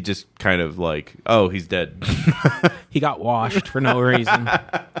 he just kind of like, oh, he's dead. He got washed for no reason.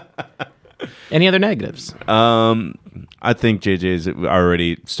 Any other negatives? I think JJ's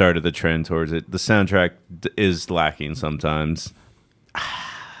already started the trend towards it. The soundtrack is lacking sometimes.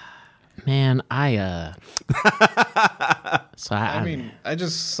 Man, I mean, I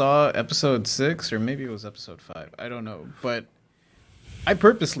just saw episode 6, or maybe it was episode 5. I don't know, but I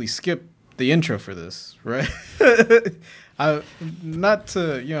purposely skipped the intro for this, right? Not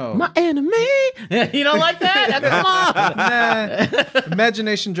to, My enemy. You don't like that? Come on.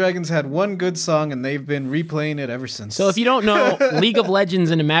 Imagination Dragons had one good song, and they've been replaying it ever since. So if you don't know, League of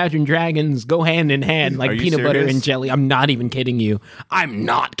Legends and Imagine Dragons go hand in hand like peanut butter and jelly. I'm not even kidding you. I'm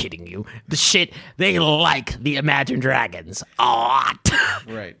not kidding you. The shit, they like the Imagine Dragons a lot.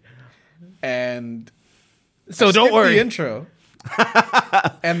 Right. And so don't worry. The intro.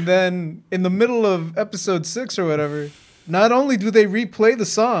 And then in the middle of episode 6 or whatever, not only do they replay the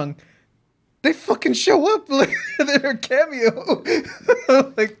song, they fucking show up like they're a cameo.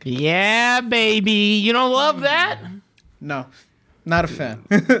 Like, yeah, baby. You don't love that? No, not a fan.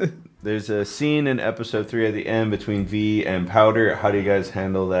 There's a scene in episode 3 at the end between V and Powder. How do you guys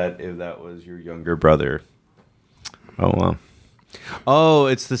handle that if that was your younger brother? Oh, wow. Oh,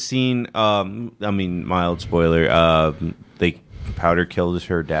 it's the scene. Mild spoiler. Powder killed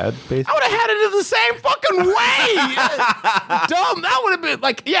her dad, basically. I would have had it in the same fucking way. Dumb. That would have been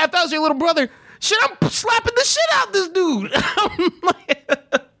like, yeah, if that was your little brother, shit, I'm slapping the shit out this dude.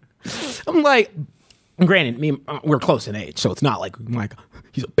 I'm like, granted, we're close in age, so it's not like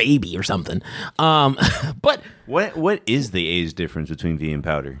he's a baby or something. But what is the age difference between V and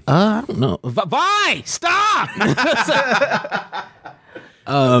Powder? I don't know. Vi, stop.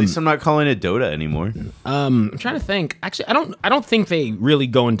 At least I'm not calling it Dota anymore. I'm trying to think. Actually, I don't think they really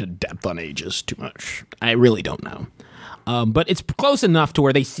go into depth on ages too much. I really don't know. But it's close enough to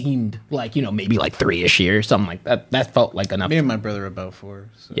where they seemed like, maybe like 3-ish years, something like that. That felt like enough. Me and my brother are about 4.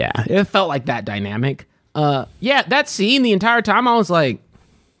 So. Yeah, it felt like that dynamic. Yeah, that scene the entire time, I was like,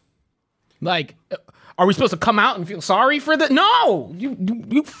 are we supposed to come out and feel sorry for that? No,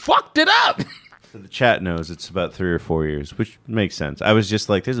 you fucked it up. So the chat knows it's about 3 or 4 years, which makes sense. I was just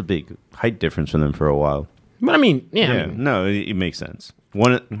like, there's a big height difference from them for a while. But I mean, no, it makes sense.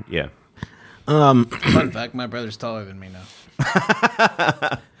 Yeah. Fun fact, my brother's taller than me now.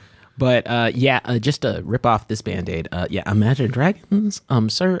 But just to rip off this Band-Aid, Imagine Dragons,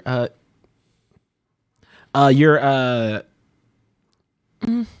 sir, you're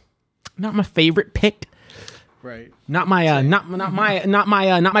not my favorite pick. Right. Not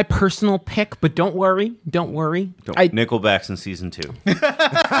my personal pick, but don't worry. Nickelback's in season 2.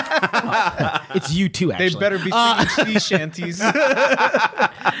 It's you too, actually. They better be singing sea shanties.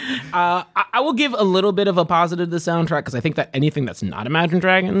 I will give a little bit of a positive to the soundtrack because I think that anything that's not Imagine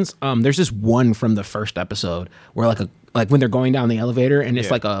Dragons, there's this one from the first episode where like when they're going down the elevator and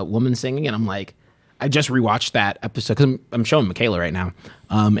it's like a woman singing, and I'm like, I just rewatched that episode because I'm showing Michaela right now,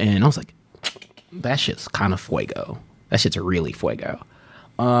 and I was like, that shit's kind of fuego. That shit's really fuego.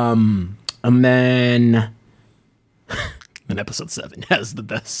 And then episode 7 has the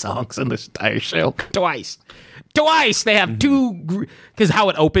best songs in this entire show. Twice they have two, because how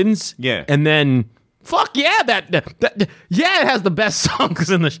it opens. Yeah. And then fuck yeah, that it has the best songs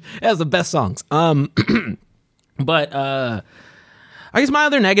it has the best songs. But I guess my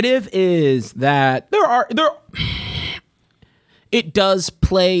other negative is that there it does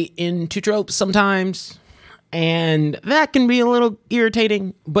play into tropes sometimes, and that can be a little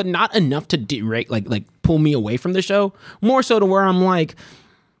irritating, but not enough to derate, like pull me away from the show. More so to where I'm like,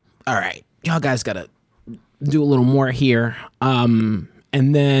 all right, y'all guys gotta do a little more here. And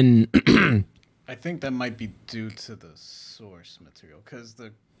then I think that might be due to the source material, because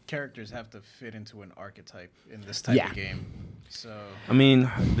the characters have to fit into an archetype in this type of game. So I mean,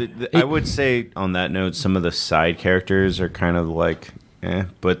 I would say on that note, some of the side characters are kind of like,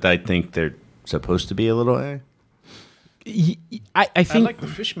 but I think they're supposed to be a little I think I like the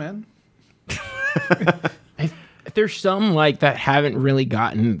Fishman. There's some like that haven't really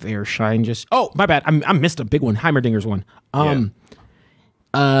gotten their shine. Just my bad, I missed a big one, Heimerdinger's one.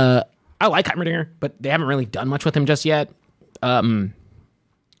 I like Heimerdinger, but they haven't really done much with him just yet. But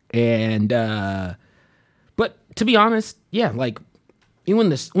to be honest, like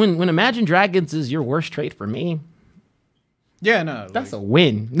when Imagine Dragons is your worst trait for me, that's a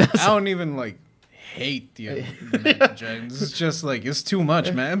win. I don't even hate the Imagine Dragons. It's just it's too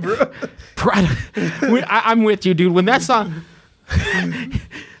much, man, bro. I'm with you, dude. When that song,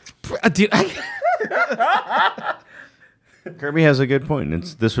 dude, Kirby has a good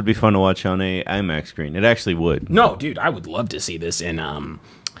point. This would be fun to watch on a IMAX screen. It actually would. No, dude, I would love to see this in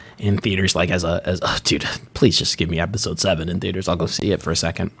theaters. Like dude, please just give me episode 7 in theaters. I'll go see it for a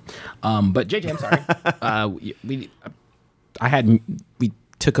second. But JJ, I'm sorry. We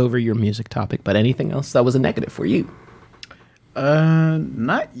took over your music topic, but anything else that was a negative for you?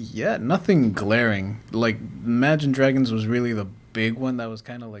 Not yet. Nothing glaring. Like Imagine Dragons was really the big one that was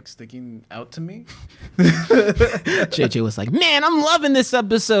kind of like sticking out to me. JJ was like, man, I'm loving this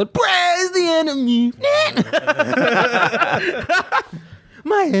episode. Praise the enemy.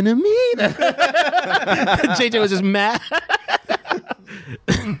 My enemy. JJ was just mad.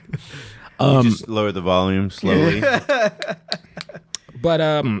 Just lower the volume slowly.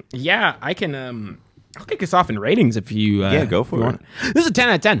 But yeah, I can I'll kick us off in ratings if you Yeah, go for it. This is a 10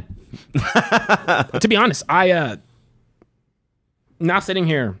 out of 10. To be honest, I now sitting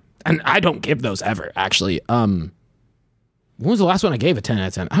here, and I don't give those ever, actually. When was the last one I gave a 10 out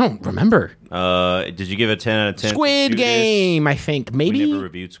of 10? I don't remember. Did you give a 10 out of 10? Squid Game, I think. Maybe. We never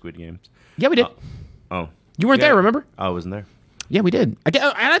reviewed Squid Games. Yeah, we did. Oh. You weren't there, remember? I wasn't there. Yeah, we did. And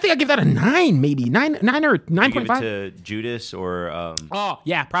I think I gave that a 9, maybe. 9 or 9.5. Give it to Judas or... Oh,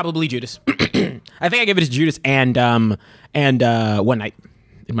 yeah, probably Judas. I think I gave it to Judas and One Night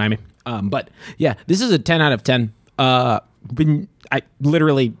in Miami. But yeah, this is a 10 out of 10. I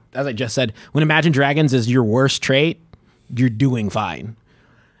literally, as I just said, when Imagine Dragons is your worst trait, you're doing fine.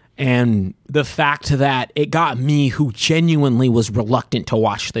 And the fact that it got me, who genuinely was reluctant to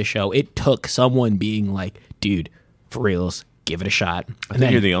watch the show, it took someone being like, dude, for reals, give it a shot. I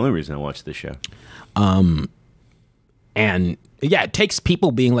think you're the only reason I watched this show. And yeah, it takes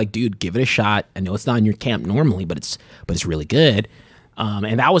people being like, dude, give it a shot. I know it's not in your camp normally, but it's really good.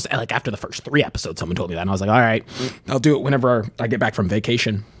 And that was like after the first 3 episodes, someone told me that, and I was like, all right, I'll do it whenever I get back from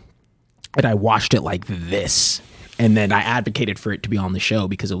vacation. And I watched it like this, and then I advocated for it to be on the show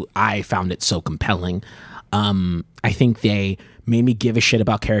because I found it so compelling. I think they made me give a shit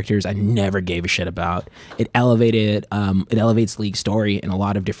about characters I never gave a shit about. It elevates League's story in a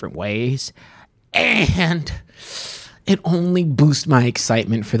lot of different ways, and it only boosts my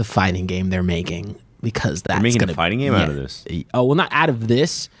excitement for the fighting game they're making. Because that's making a fighting game out of this. Oh well, not out of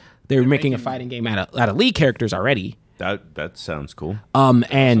this. They're making a fighting game out of League characters already. That sounds cool.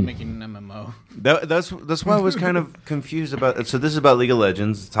 And Making an MMO. That's why I was kind of confused about. So this is about League of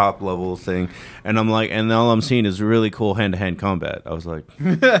Legends, top level thing, and I'm like, and all I'm seeing is really cool hand-to-hand combat. I was like,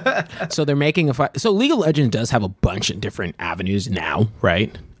 so they're making a fight. So League of Legends does have a bunch of different avenues now,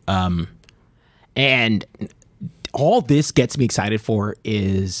 right? And all this gets me excited for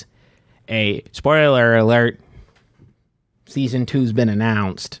is a spoiler alert. Season 2's been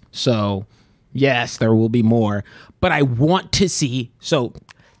announced, so yes, there will be more. But I want to see. So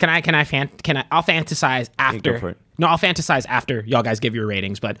can I? I'll fantasize after. Go for it. No, I'll fantasize after y'all guys give your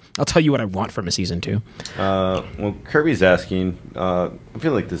ratings. But I'll tell you what I want from a season 2. Well, Kirby's asking. I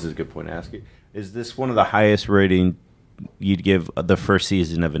feel like this is a good point to ask you. Is this one of the highest rating you'd give the first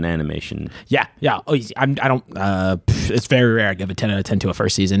season of an animation? Yeah. Oh, easy. I don't. It's very rare I give a 10 out of 10 to a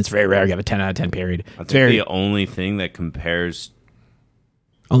first season. It's very rare I give a 10 out of 10 period. I think the only thing that compares.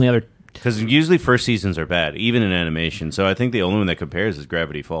 Only other. Because usually first seasons are bad, even in animation. So I think the only one that compares is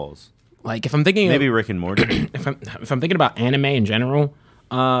Gravity Falls. Like if I'm thinking maybe Rick and Morty. if I'm thinking about anime in general,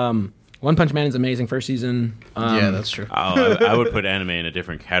 One Punch Man is amazing first season. Yeah, that's true. I would put anime in a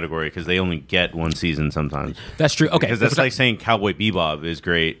different category because they only get one season sometimes. That's true. Okay, because that's like saying Cowboy Bebop is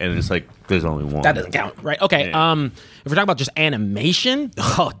great, and it's like there's only one. That doesn't count, right? Okay. Yeah. If we're talking about just animation,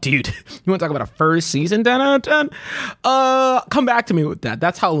 oh, dude, you want to talk about a first season 10 out of 10? Come back to me with that.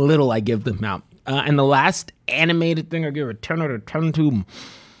 That's how little I give them out. And the last animated thing I give a 10 out of 10 to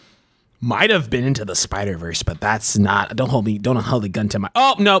might have been Into the Spider-Verse, but that's not. Don't hold the gun to my.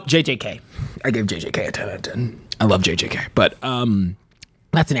 Oh no, JJK. I gave JJK a 10 out of 10. I love JJK, but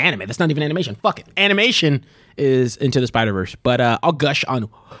that's an anime. That's not even animation. Fuck it. Animation is Into the Spider-Verse, but I'll gush on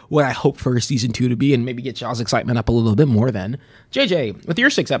what I hope for season 2 to be, and maybe get y'all's excitement up a little bit more. Then, JJ, with your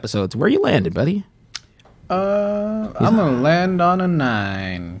 6 episodes, where you landed, buddy? I'm gonna land on a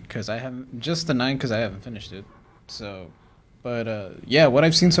 9 because I haven't just a 9 because I haven't finished it. So, but yeah, what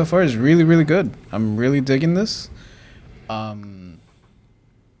I've seen so far is really, really good. I'm really digging this.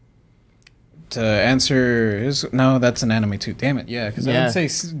 To answer his no, that's an anime too. Damn it, yeah, because I would say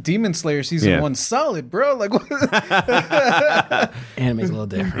Demon Slayer season 1 solid, bro. Like, what? Anime's a little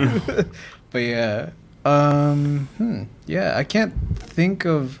different, but yeah, yeah, I can't think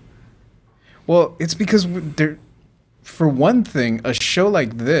of. Well, it's because there, for one thing, a show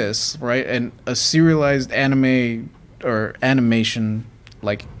like this, right, and a serialized anime or animation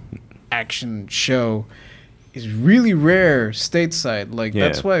like action show is really rare stateside. Like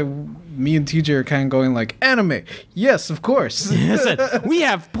that's why me and TJ are kind of going like anime. Yes, of course. Listen, we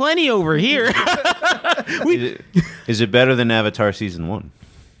have plenty over here. Is it better than Avatar season 1?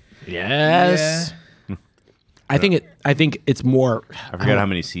 Yes. Yeah. I think it's more. I forgot how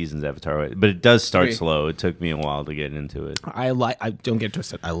many seasons Avatar was, but it does start 3. slow. It took me a while to get into it. I don't get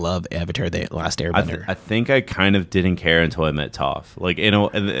twisted. I love Avatar: The Last Airbender. I think I kind of didn't care until I met Toph. Like,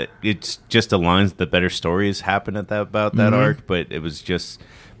 it's just aligns the better stories happen about that arc, but it was just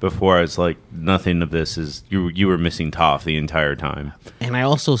before I was like, nothing of this is you were missing Toph the entire time. And I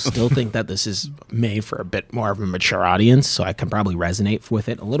also still think that this is made for a bit more of a mature audience, so I can probably resonate with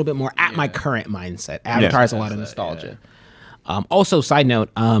it a little bit more at my current mindset. Avatar has a lot of nostalgia. Also, side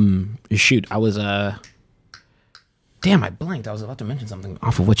note, shoot, I was damn, I blanked. I was about to mention something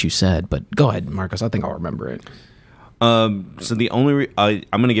off of what you said, but go ahead, Marcus. I think I'll remember it. So the only I'm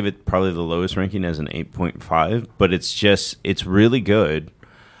going to give it probably the lowest ranking as an 8.5, but it's really good.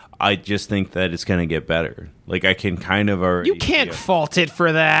 I just think that it's going to get better. Like, I can kind of already... You can't fault it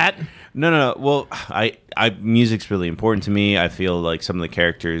for that. No. Well, I music's really important to me. I feel like some of the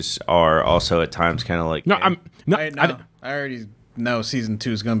characters are also at times kind of like... I already know season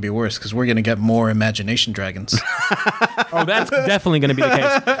 2 is going to be worse because we're going to get more imagination dragons. Oh, that's definitely going to be the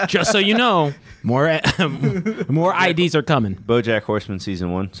case. Just so you know, more IDs are coming. BoJack Horseman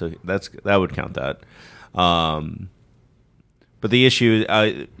season 1, so that would count that. But the issue,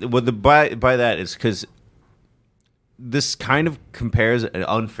 by that is because this kind of compares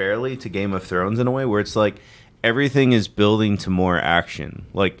unfairly to Game of Thrones in a way where it's like everything is building to more action.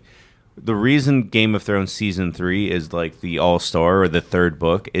 Like, the reason Game of Thrones season 3 is like the all-star or the third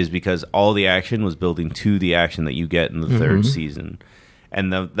book is because all the action was building to the action that you get in the third season.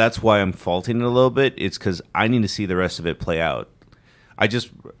 And that's why I'm faulting it a little bit. It's because I need to see the rest of it play out.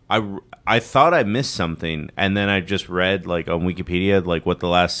 I thought I missed something, and then I just read like on Wikipedia like what the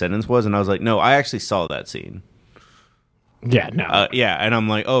last sentence was, and I was like, no, I actually saw that scene. Yeah, no. And I'm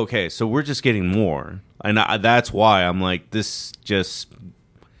like, oh, okay, so we're just getting more, and that's why I'm like, this just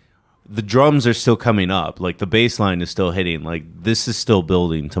the drums are still coming up, like the bass line is still hitting, like this is still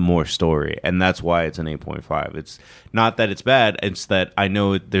building to more story, and that's why it's an 8.5. It's not that it's bad, it's that I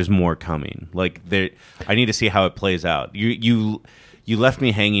know there's more coming. Like I need to see how it plays out. You left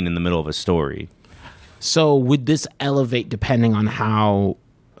me hanging in the middle of a story. So would this elevate depending on how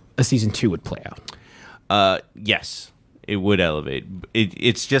a season 2 would play out? Yes, it would elevate.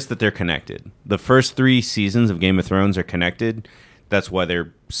 It's just that they're connected. The first 3 seasons of Game of Thrones are connected. That's why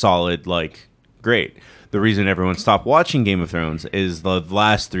they're solid, like, great. The reason everyone stopped watching Game of Thrones is the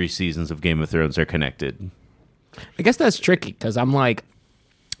last 3 seasons of Game of Thrones are connected. I guess that's tricky because I'm like,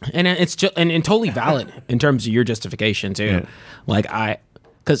 and it's just and totally valid in terms of your justification too. Yeah. Like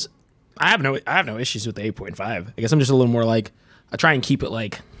because I have no issues with the 8.5. I guess I'm just a little more like I try and keep it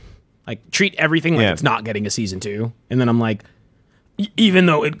like treat everything like it's not getting a season 2, and then I'm like, even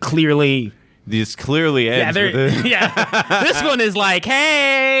though it clearly this clearly ends. With it. This one is like,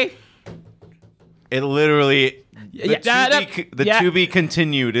 hey, it literally. To be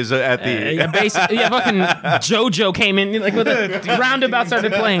continued is at the fucking JoJo came in like with a roundabout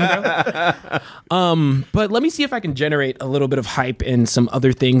started playing, bro. But let me see if I can generate a little bit of hype in some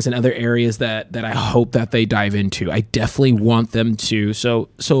other things and other areas that I hope that they dive into. I definitely want them to. So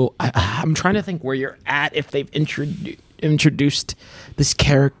I'm trying to think where you're at if they've introduced this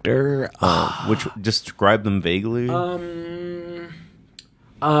character. Which describe them vaguely.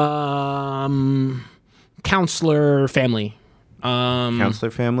 Counselor family.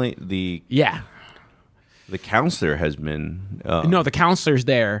 Counselor family? The counselor has been... no, the counselor's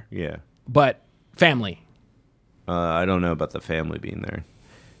there. Yeah. But family. I don't know about the family being there.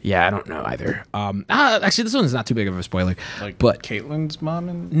 Yeah, I don't know either. Actually, this one's not too big of a spoiler. But Caitlyn's mom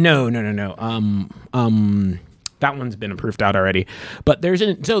and... No. That one's been approved out already. But there's...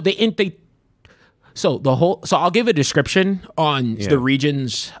 So I'll give a description on the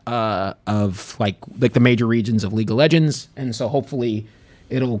regions of like the major regions of League of Legends, and so hopefully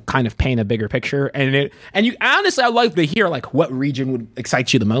it'll kind of paint a bigger picture. And you honestly, I'd like to hear like what region would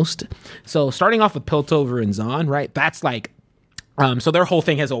excite you the most. So starting off with Piltover and Zon, right? That's like, so their whole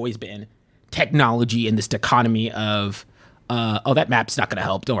thing has always been technology and this dichotomy of. That map's not gonna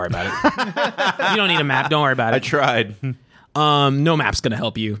help. Don't worry about it. You don't need a map. Don't worry about it. I tried. No map's gonna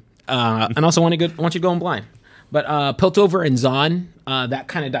help you. And also want you to go in blind. But Piltover and Zon, that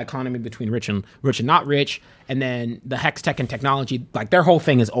kind of dichotomy between rich and not rich, and then the Hex Tech and technology, like their whole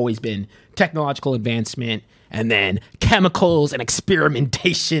thing has always been technological advancement and then chemicals and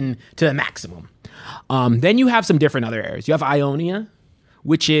experimentation to the maximum. Then you have some different other areas. You have Ionia,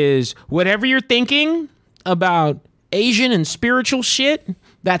 which is whatever you're thinking about Asian and spiritual shit,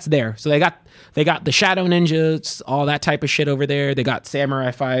 that's there. So they got the Shadow Ninjas, all that type of shit over there. They got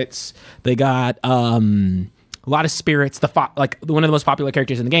samurai fights. They got a lot of spirits. Like one of the most popular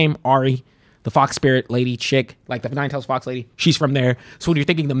characters in the game, Ari. the fox spirit lady chick, like the Nine-Tails Fox lady, she's from there. So when you're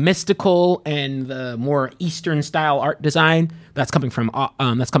thinking the mystical and the more Eastern style art design, that's coming from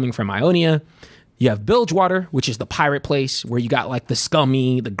Ionia. You have Bilgewater, which is the pirate place where you got like the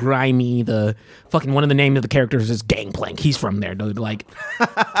scummy, the grimy, the fucking one of the names of the characters is Gangplank. He's from there, dude.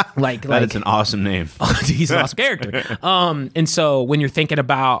 That's an awesome name. He's an awesome character. And so when you're thinking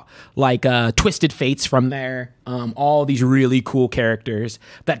about like Twisted Fates from there, all these really cool characters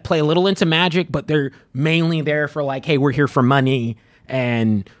that play a little into magic, but they're mainly there for like, hey, we're here for money,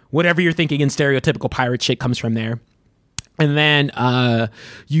 and whatever you're thinking in stereotypical pirate shit comes from there. And then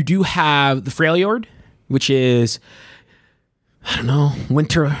you do have the Freljord, which is, I don't know,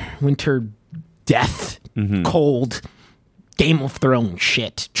 winter death, cold, Game of Thrones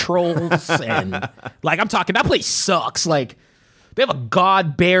shit, trolls, and like I'm talking, that place sucks. Like they have a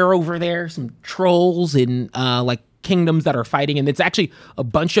god bear over there, some trolls, and like kingdoms that are fighting, and it's actually a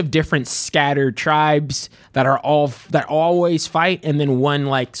bunch of different scattered tribes that always fight, and then one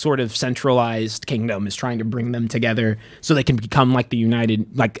like sort of centralized kingdom is trying to bring them together so they can become like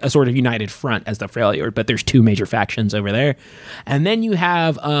a sort of united front as the Freljord. But there's two major factions over there, and then you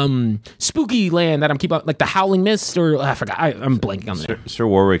have spooky land that I'm keeping like the Howling Mist, or I forgot, I'm blanking on that. Sir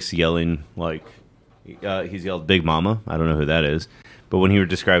Warwick's yelling like he's yelled Big Mama. I don't know who that is. But when he was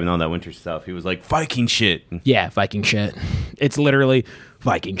describing all that winter stuff, he was like, Viking shit. Yeah, Viking shit. It's literally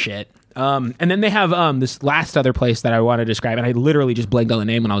Viking shit. And then they have this last other place that I want to describe, and I literally just blanked on the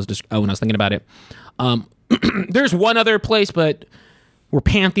name when I was thinking about it. There's one other place, but where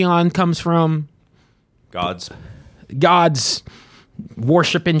Pantheon comes from. Gods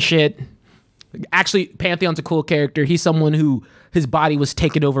worshiping shit. Actually, Pantheon's a cool character. He's someone who his body was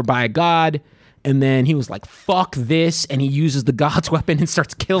taken over by a god, and then he was like, fuck this, and he uses the god's weapon and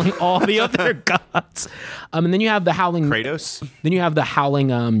starts killing all the other gods. And then you have the Howling... Kratos? Then you have the Howling,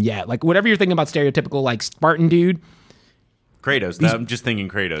 like whatever you're thinking about stereotypical, like Spartan dude. Kratos. I'm just thinking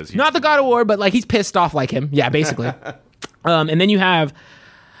Kratos. Not the God of War, but like he's pissed off like him. Yeah, basically. And then you have...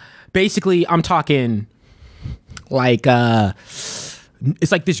 Basically, I'm talking like...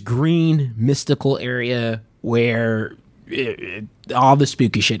 it's like this green, mystical area where... all the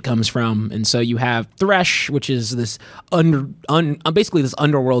spooky shit comes from. And so you have Thresh, which is this basically this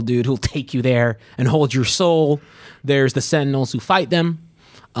underworld dude who'll take you there and hold your soul. There's the Sentinels who fight them.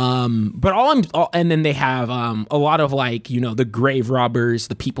 And then they have a lot of like, the grave robbers,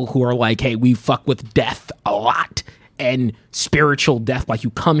 the people who are like, hey, we fuck with death a lot. And spiritual death, like you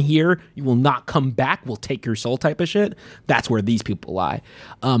come here, you will not come back, we'll take your soul type of shit. That's where these people lie.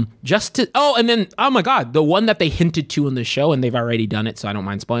 And then, oh my God, the one that they hinted to in the show, and they've already done it, so I don't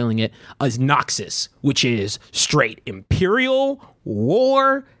mind spoiling it, is Noxus, which is straight Imperial,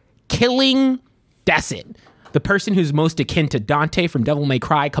 war, killing, that's it. The person who's most akin to Dante from Devil May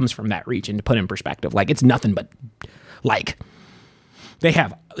Cry comes from that region, to put in perspective. Like, it's nothing but, like...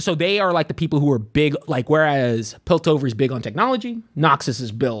 They are like the people who are big, like whereas Piltover is big on technology, Noxus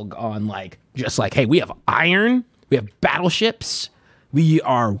is big on like, just like, hey, we have iron, we have battleships, we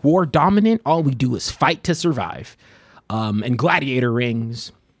are war dominant, all we do is fight to survive, and gladiator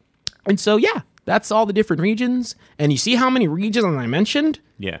rings. And so, yeah, that's all the different regions. And you see how many regions I mentioned?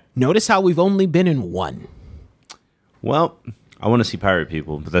 Yeah. Notice how we've only been in one. Well, I want to see pirate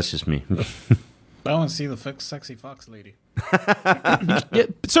people, but that's just me. I want to see the sexy fox lady.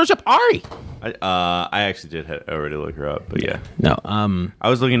 Search up Ari. I actually did already look her up, but yeah. No. I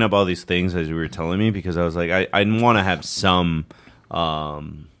was looking up all these things as you were telling me because I was like, I want to have some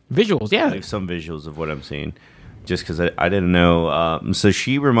visuals, yeah, like some visuals of what I'm seeing, just because I didn't know. So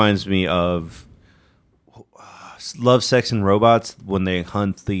she reminds me of Love, Sex, and Robots when they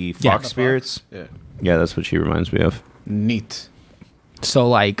hunt the fox spirits. Yeah, that's what she reminds me of. Neat. So,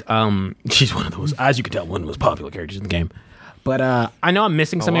 like, she's one of those, as you can tell, one of the most popular characters in the game. But I know I'm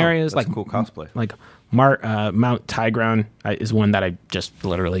missing some areas. That's like cool cosplay. Like Mount Tigran is one that I just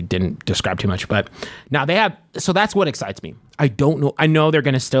literally didn't describe too much. But now they have, so that's what excites me. I don't know. I know they're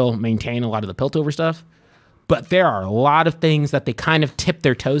going to still maintain a lot of the Piltover stuff. But there are a lot of things that they kind of tip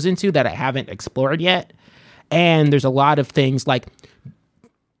their toes into that I haven't explored yet. And there's a lot of things like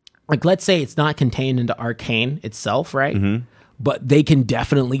let's say it's not contained into Arcane itself, right? Mm-hmm. But they can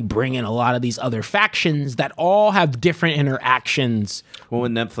definitely bring in a lot of these other factions that all have different interactions. Well,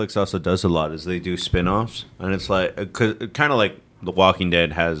 what Netflix also does a lot is they do spin-offs. And it's like, kind of like The Walking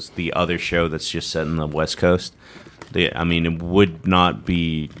Dead has the other show that's just set in the West Coast. It would not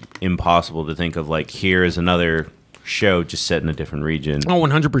be impossible to think of, like, here is another show just set in a different region. Oh,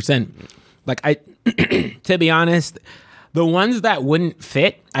 100%. Like, to be honest, the ones that wouldn't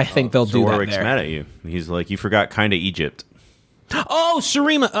fit, I think they'll do that there. Warwick's mad at you. He's like, you forgot kind of Egypt. Oh,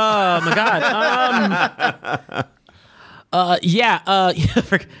 Sarima. Oh my God. Yeah.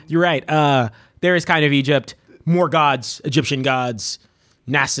 You're right. There is kind of Egypt, more gods, Egyptian gods,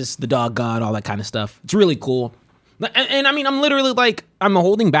 Nasus, the dog god, all that kind of stuff. It's really cool. And I mean, I'm literally like, I'm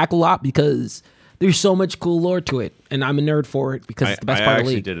holding back a lot because there's so much cool lore to it, and I'm a nerd for it because it's the best part of the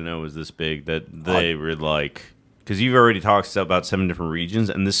league. I actually didn't know it was this big that they were like, because you've already talked about 7 different regions,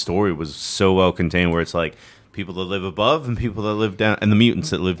 and this story was so well contained where it's like people that live above and people that live down, and the mutants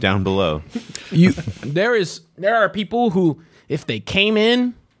that live down below. There are people who, if they came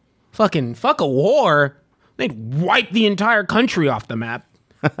in, fuck a war, they'd wipe the entire country off the map.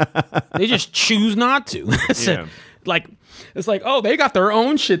 They just choose not to. It's like, oh, they got their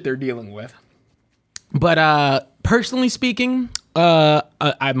own shit they're dealing with. But personally speaking,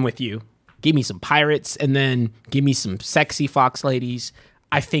 I'm with you. Give me some pirates and then give me some sexy fox ladies.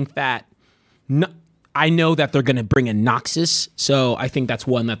 I think that I know that they're going to bring in Noxus, so I think that's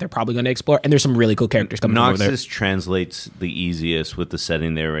one that they're probably going to explore. And there's some really cool characters coming over there. Noxus translates the east with the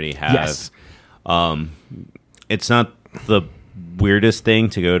setting they already have. Yes. It's not the weirdest thing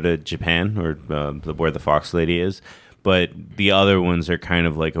to go to Japan or where the fox lady is, but the other ones are kind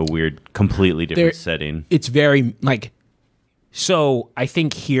of like a weird, completely different setting. It's very like. So I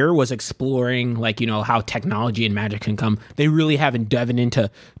think here was exploring like, you know, how technology and magic can come. They really haven't dove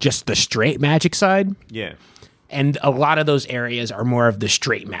into just the straight magic side. Yeah. And a lot of those areas are more of the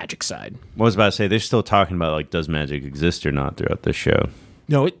straight magic side. I was about to say they're still talking about like, does magic exist or not throughout this show?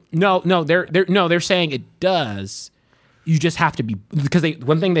 No, they're saying it does. You just have to be, because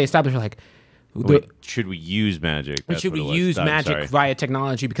one thing they established like, should we use magic? Should we use magic via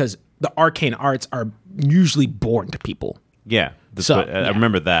technology? Because the arcane arts are usually born to people. Yeah, I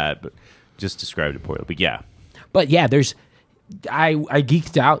remember that, but just described it poorly. But yeah, I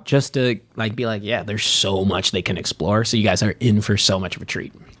geeked out just to like be like, yeah, there's so much they can explore. So you guys are in for so much of a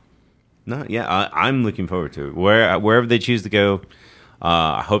treat. No, yeah, I'm looking forward to it. Wherever they choose to go.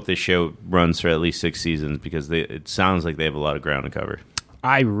 I hope this show runs for at least 6 seasons because it sounds like they have a lot of ground to cover.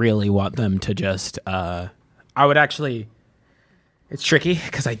 I really want them to just. I would actually. It's tricky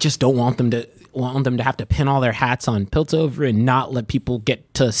because I just don't want them to have to pin all their hats on Piltover and not let people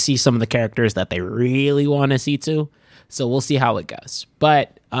get to see some of the characters that they really want to see too. So we'll see how it goes.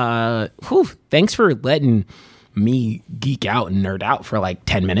 But thanks for letting me geek out and nerd out for like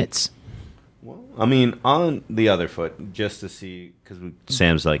 10 minutes. Well, I mean, on the other foot, just to see, because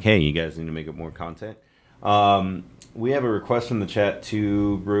Sam's like, hey, you guys need to make up more content. We have a request from the chat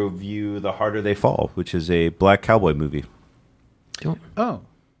to review The Harder They Fall, which is a black cowboy movie. Oh,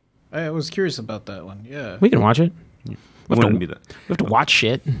 I was curious about that one. Yeah, we can watch it. We have to watch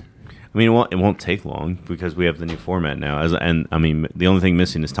shit. I mean, it won't take long because we have the new format now. And I mean, the only thing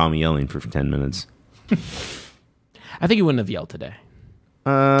missing is Tommy yelling for 10 minutes. I think he wouldn't have yelled today.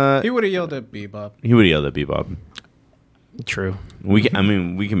 He would have yelled at Bebop. True. We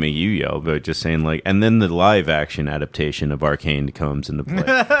can make you yell, but just saying like, and then the live action adaptation of Arcane comes into play.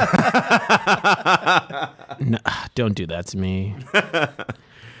 No, don't do that to me.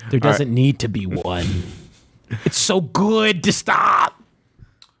 There doesn't need to be one. It's so good to stop.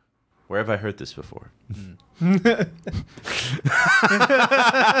 Where have I heard this before? We're living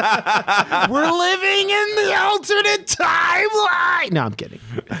in the alternate timeline. No, I'm kidding.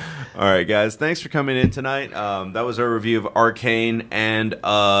 All right, guys. Thanks for coming in tonight. That was our review of Arcane and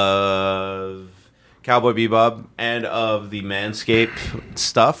of Cowboy Bebop and of the Manscaped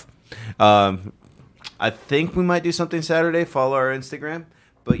stuff. I think we might do something Saturday. Follow our Instagram.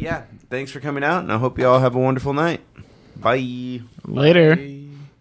 But yeah, thanks for coming out, and I hope you all have a wonderful night. Bye. Later. Bye.